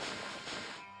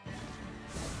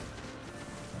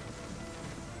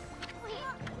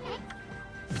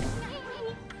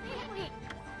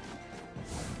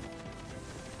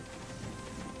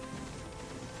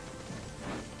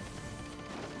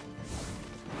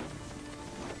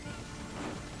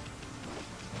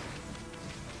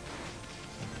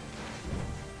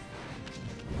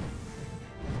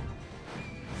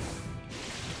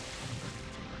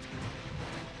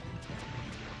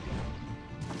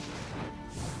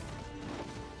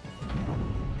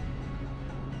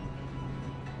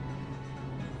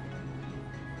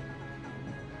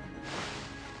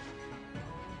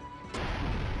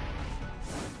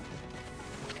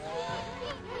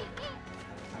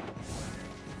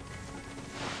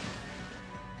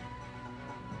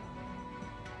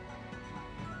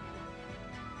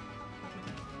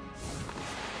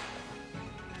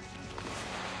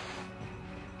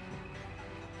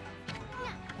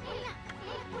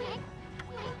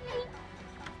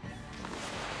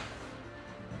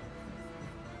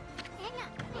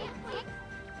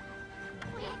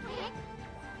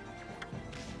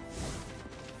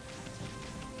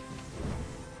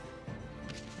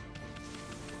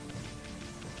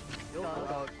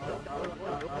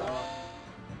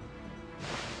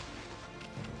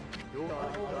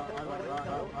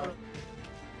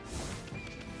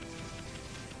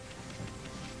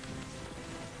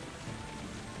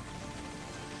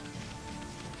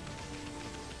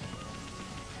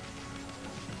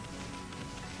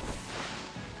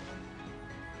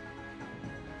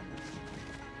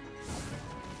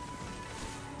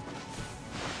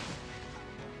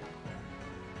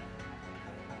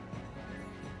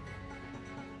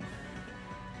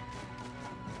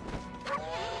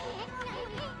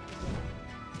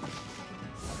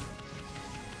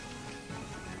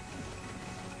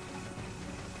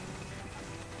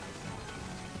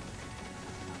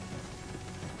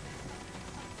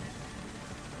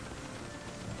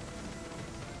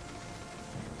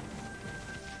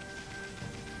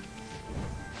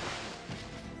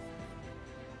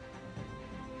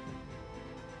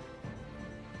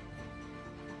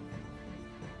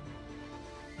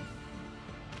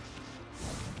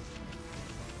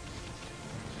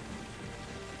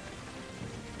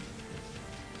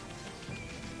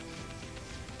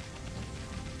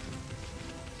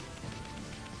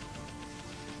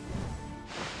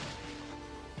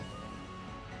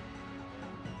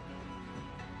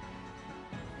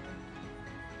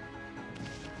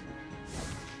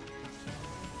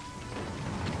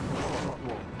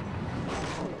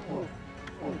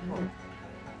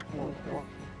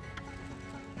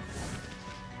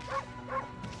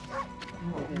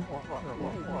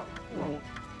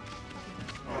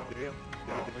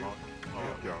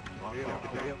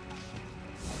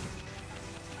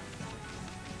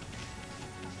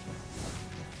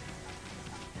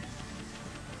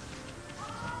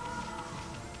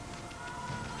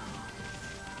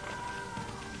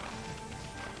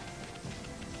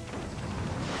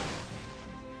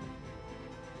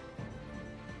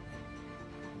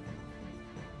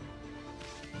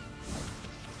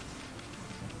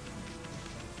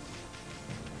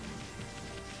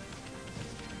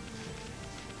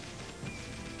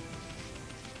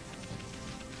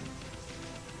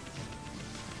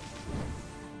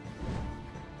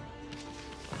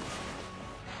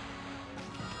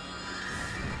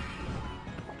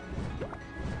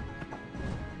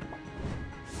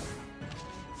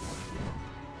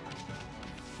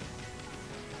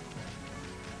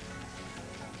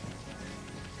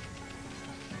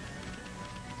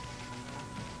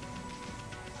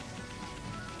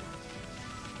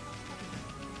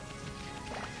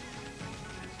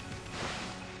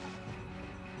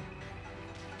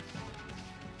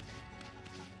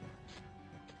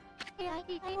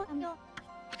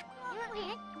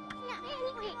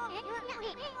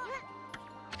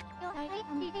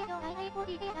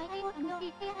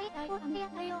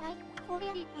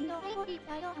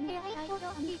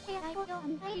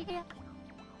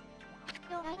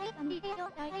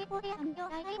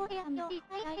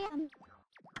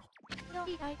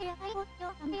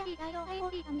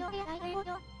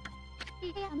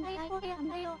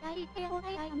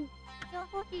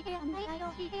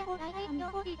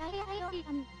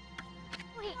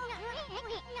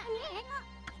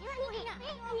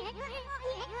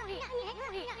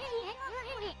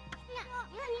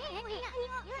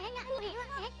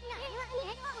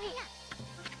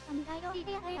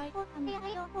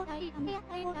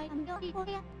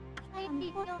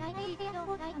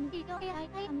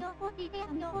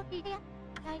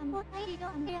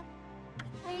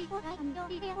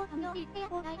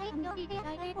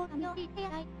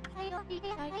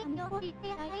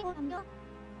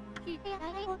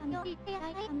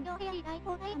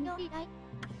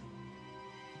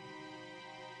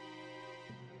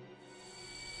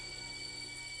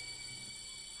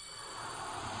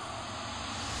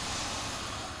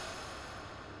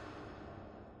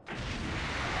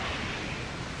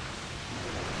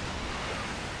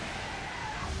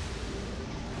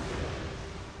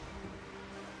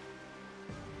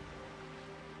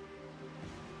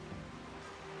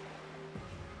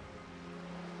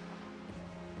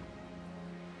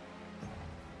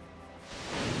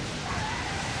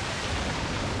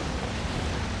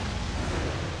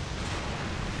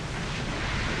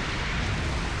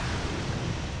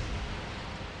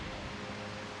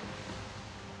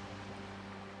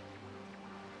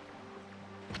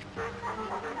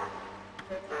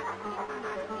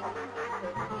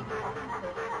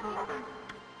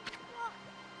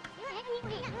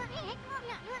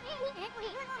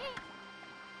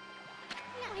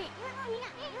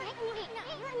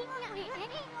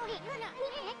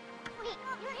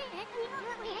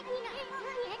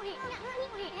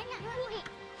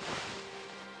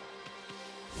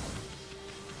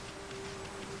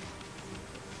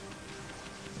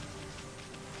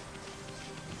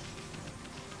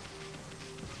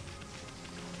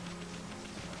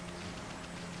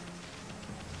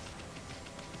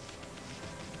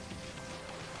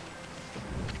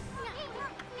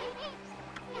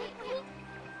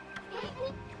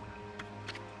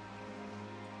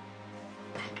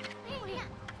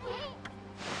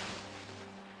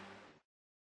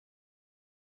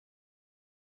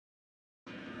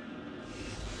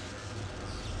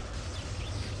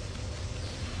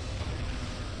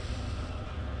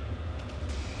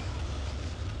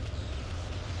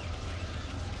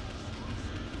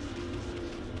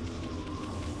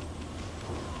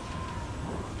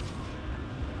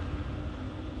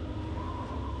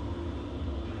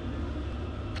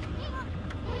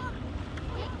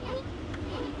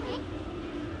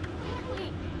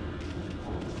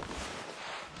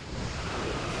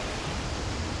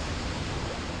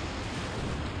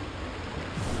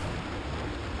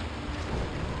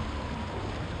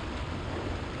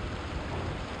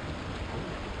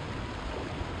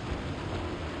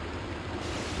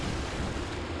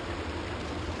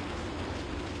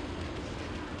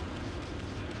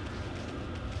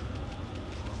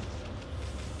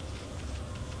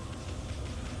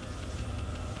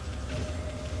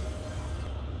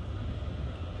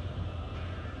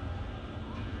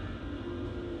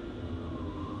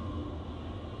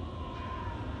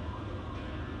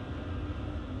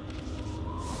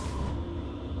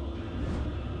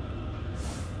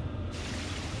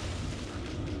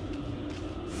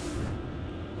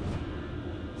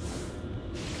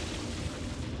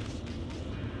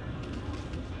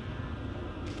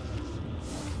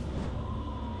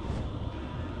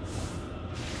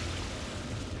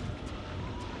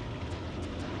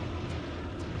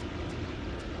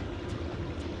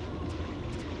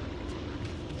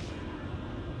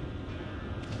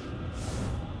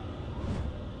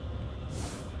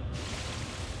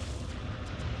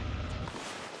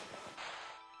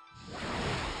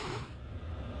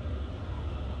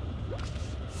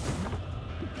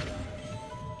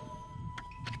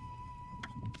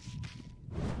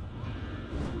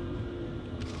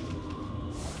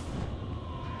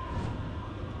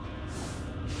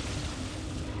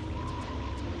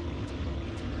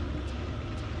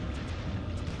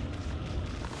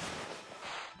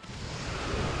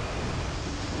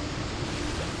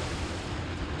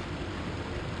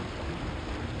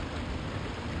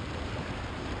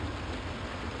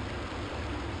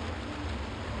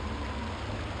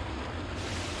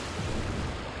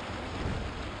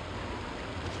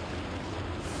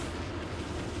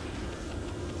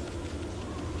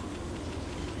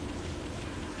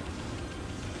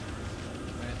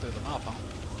 of the map, huh?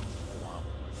 Wow.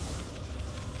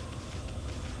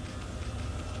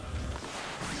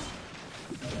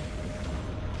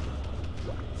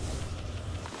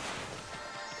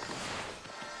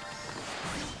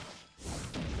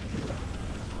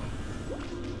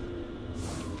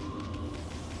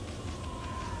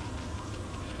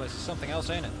 This place is something else,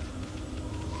 ain't it?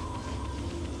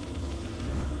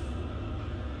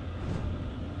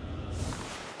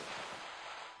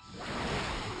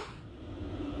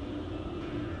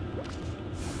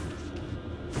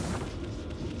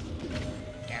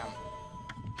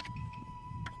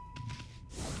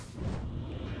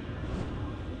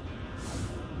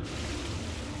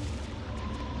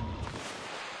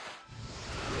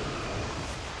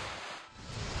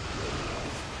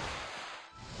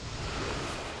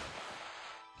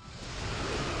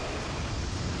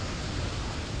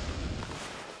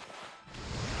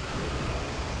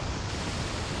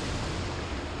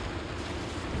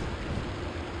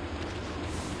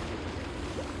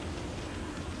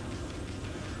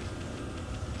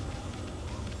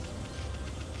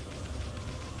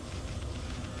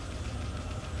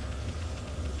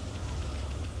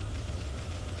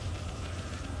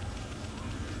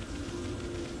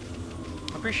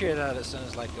 Appreciate that as soon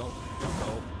as like don't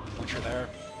go once you're there.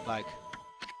 Like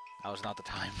that was not the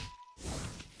time.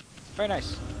 Very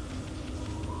nice.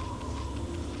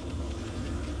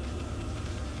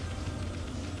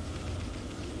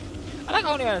 I like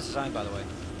Oniana's design, by the way.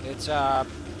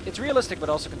 It's realistic, but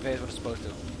also conveys what it's supposed to.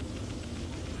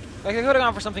 Like they could have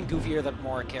gone for something goofier that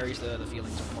more carries the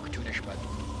feelings of more cartoonish, but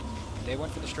they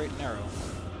went for the straight and narrow.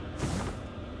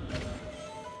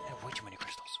 I have way too many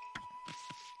crystals.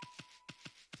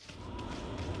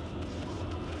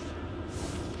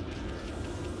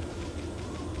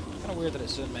 Kind of weird that it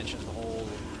still mentions the whole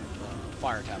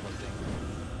fire tablet thing.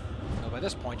 You know, by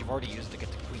this point, you've already used it to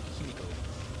get to Queen Himiko.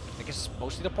 I guess it's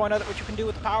mostly to point out what you can do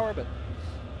with the power, but...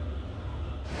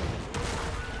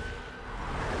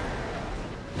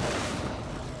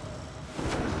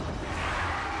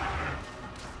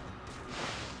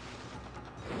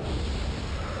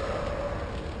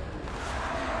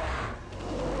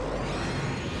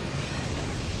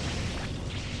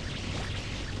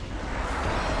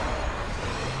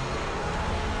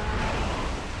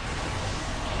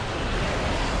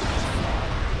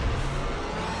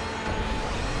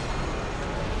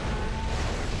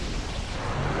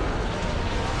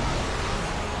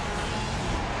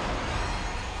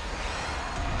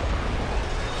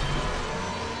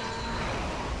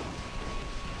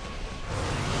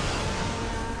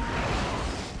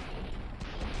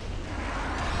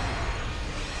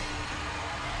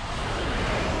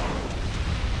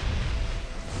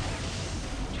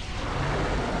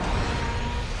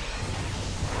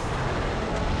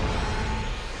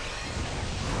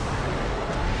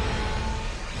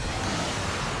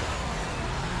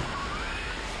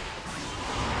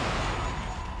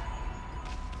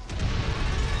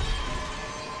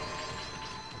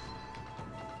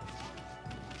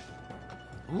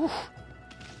 Oof.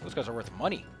 Those guys are worth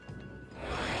money.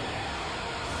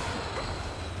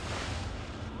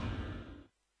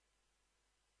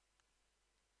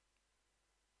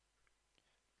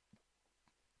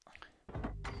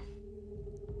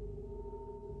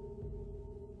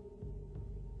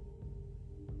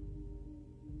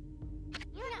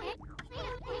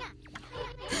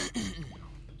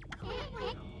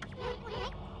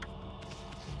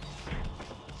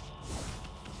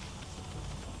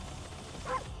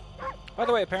 By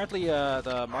the way, apparently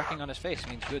the marking on his face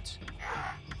means goods.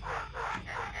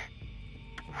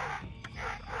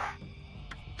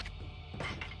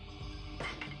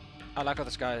 I like how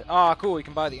this guy. Ah, cool. You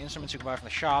can buy the instruments you can buy from the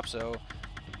shop. So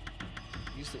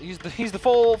he's the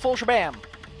full shabam.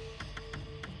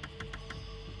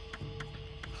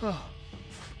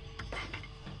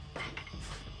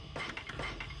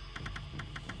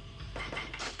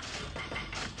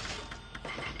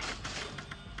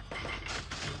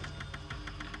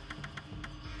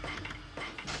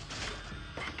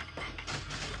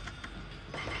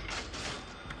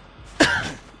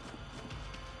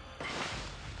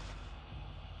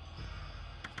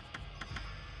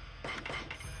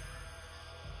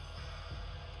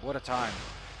 What a time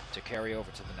to carry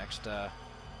over to the next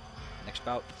next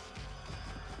bout.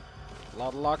 A lot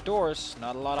of locked doors,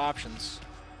 not a lot of options.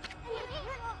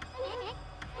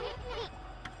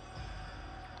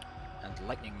 And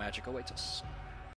lightning magic awaits us.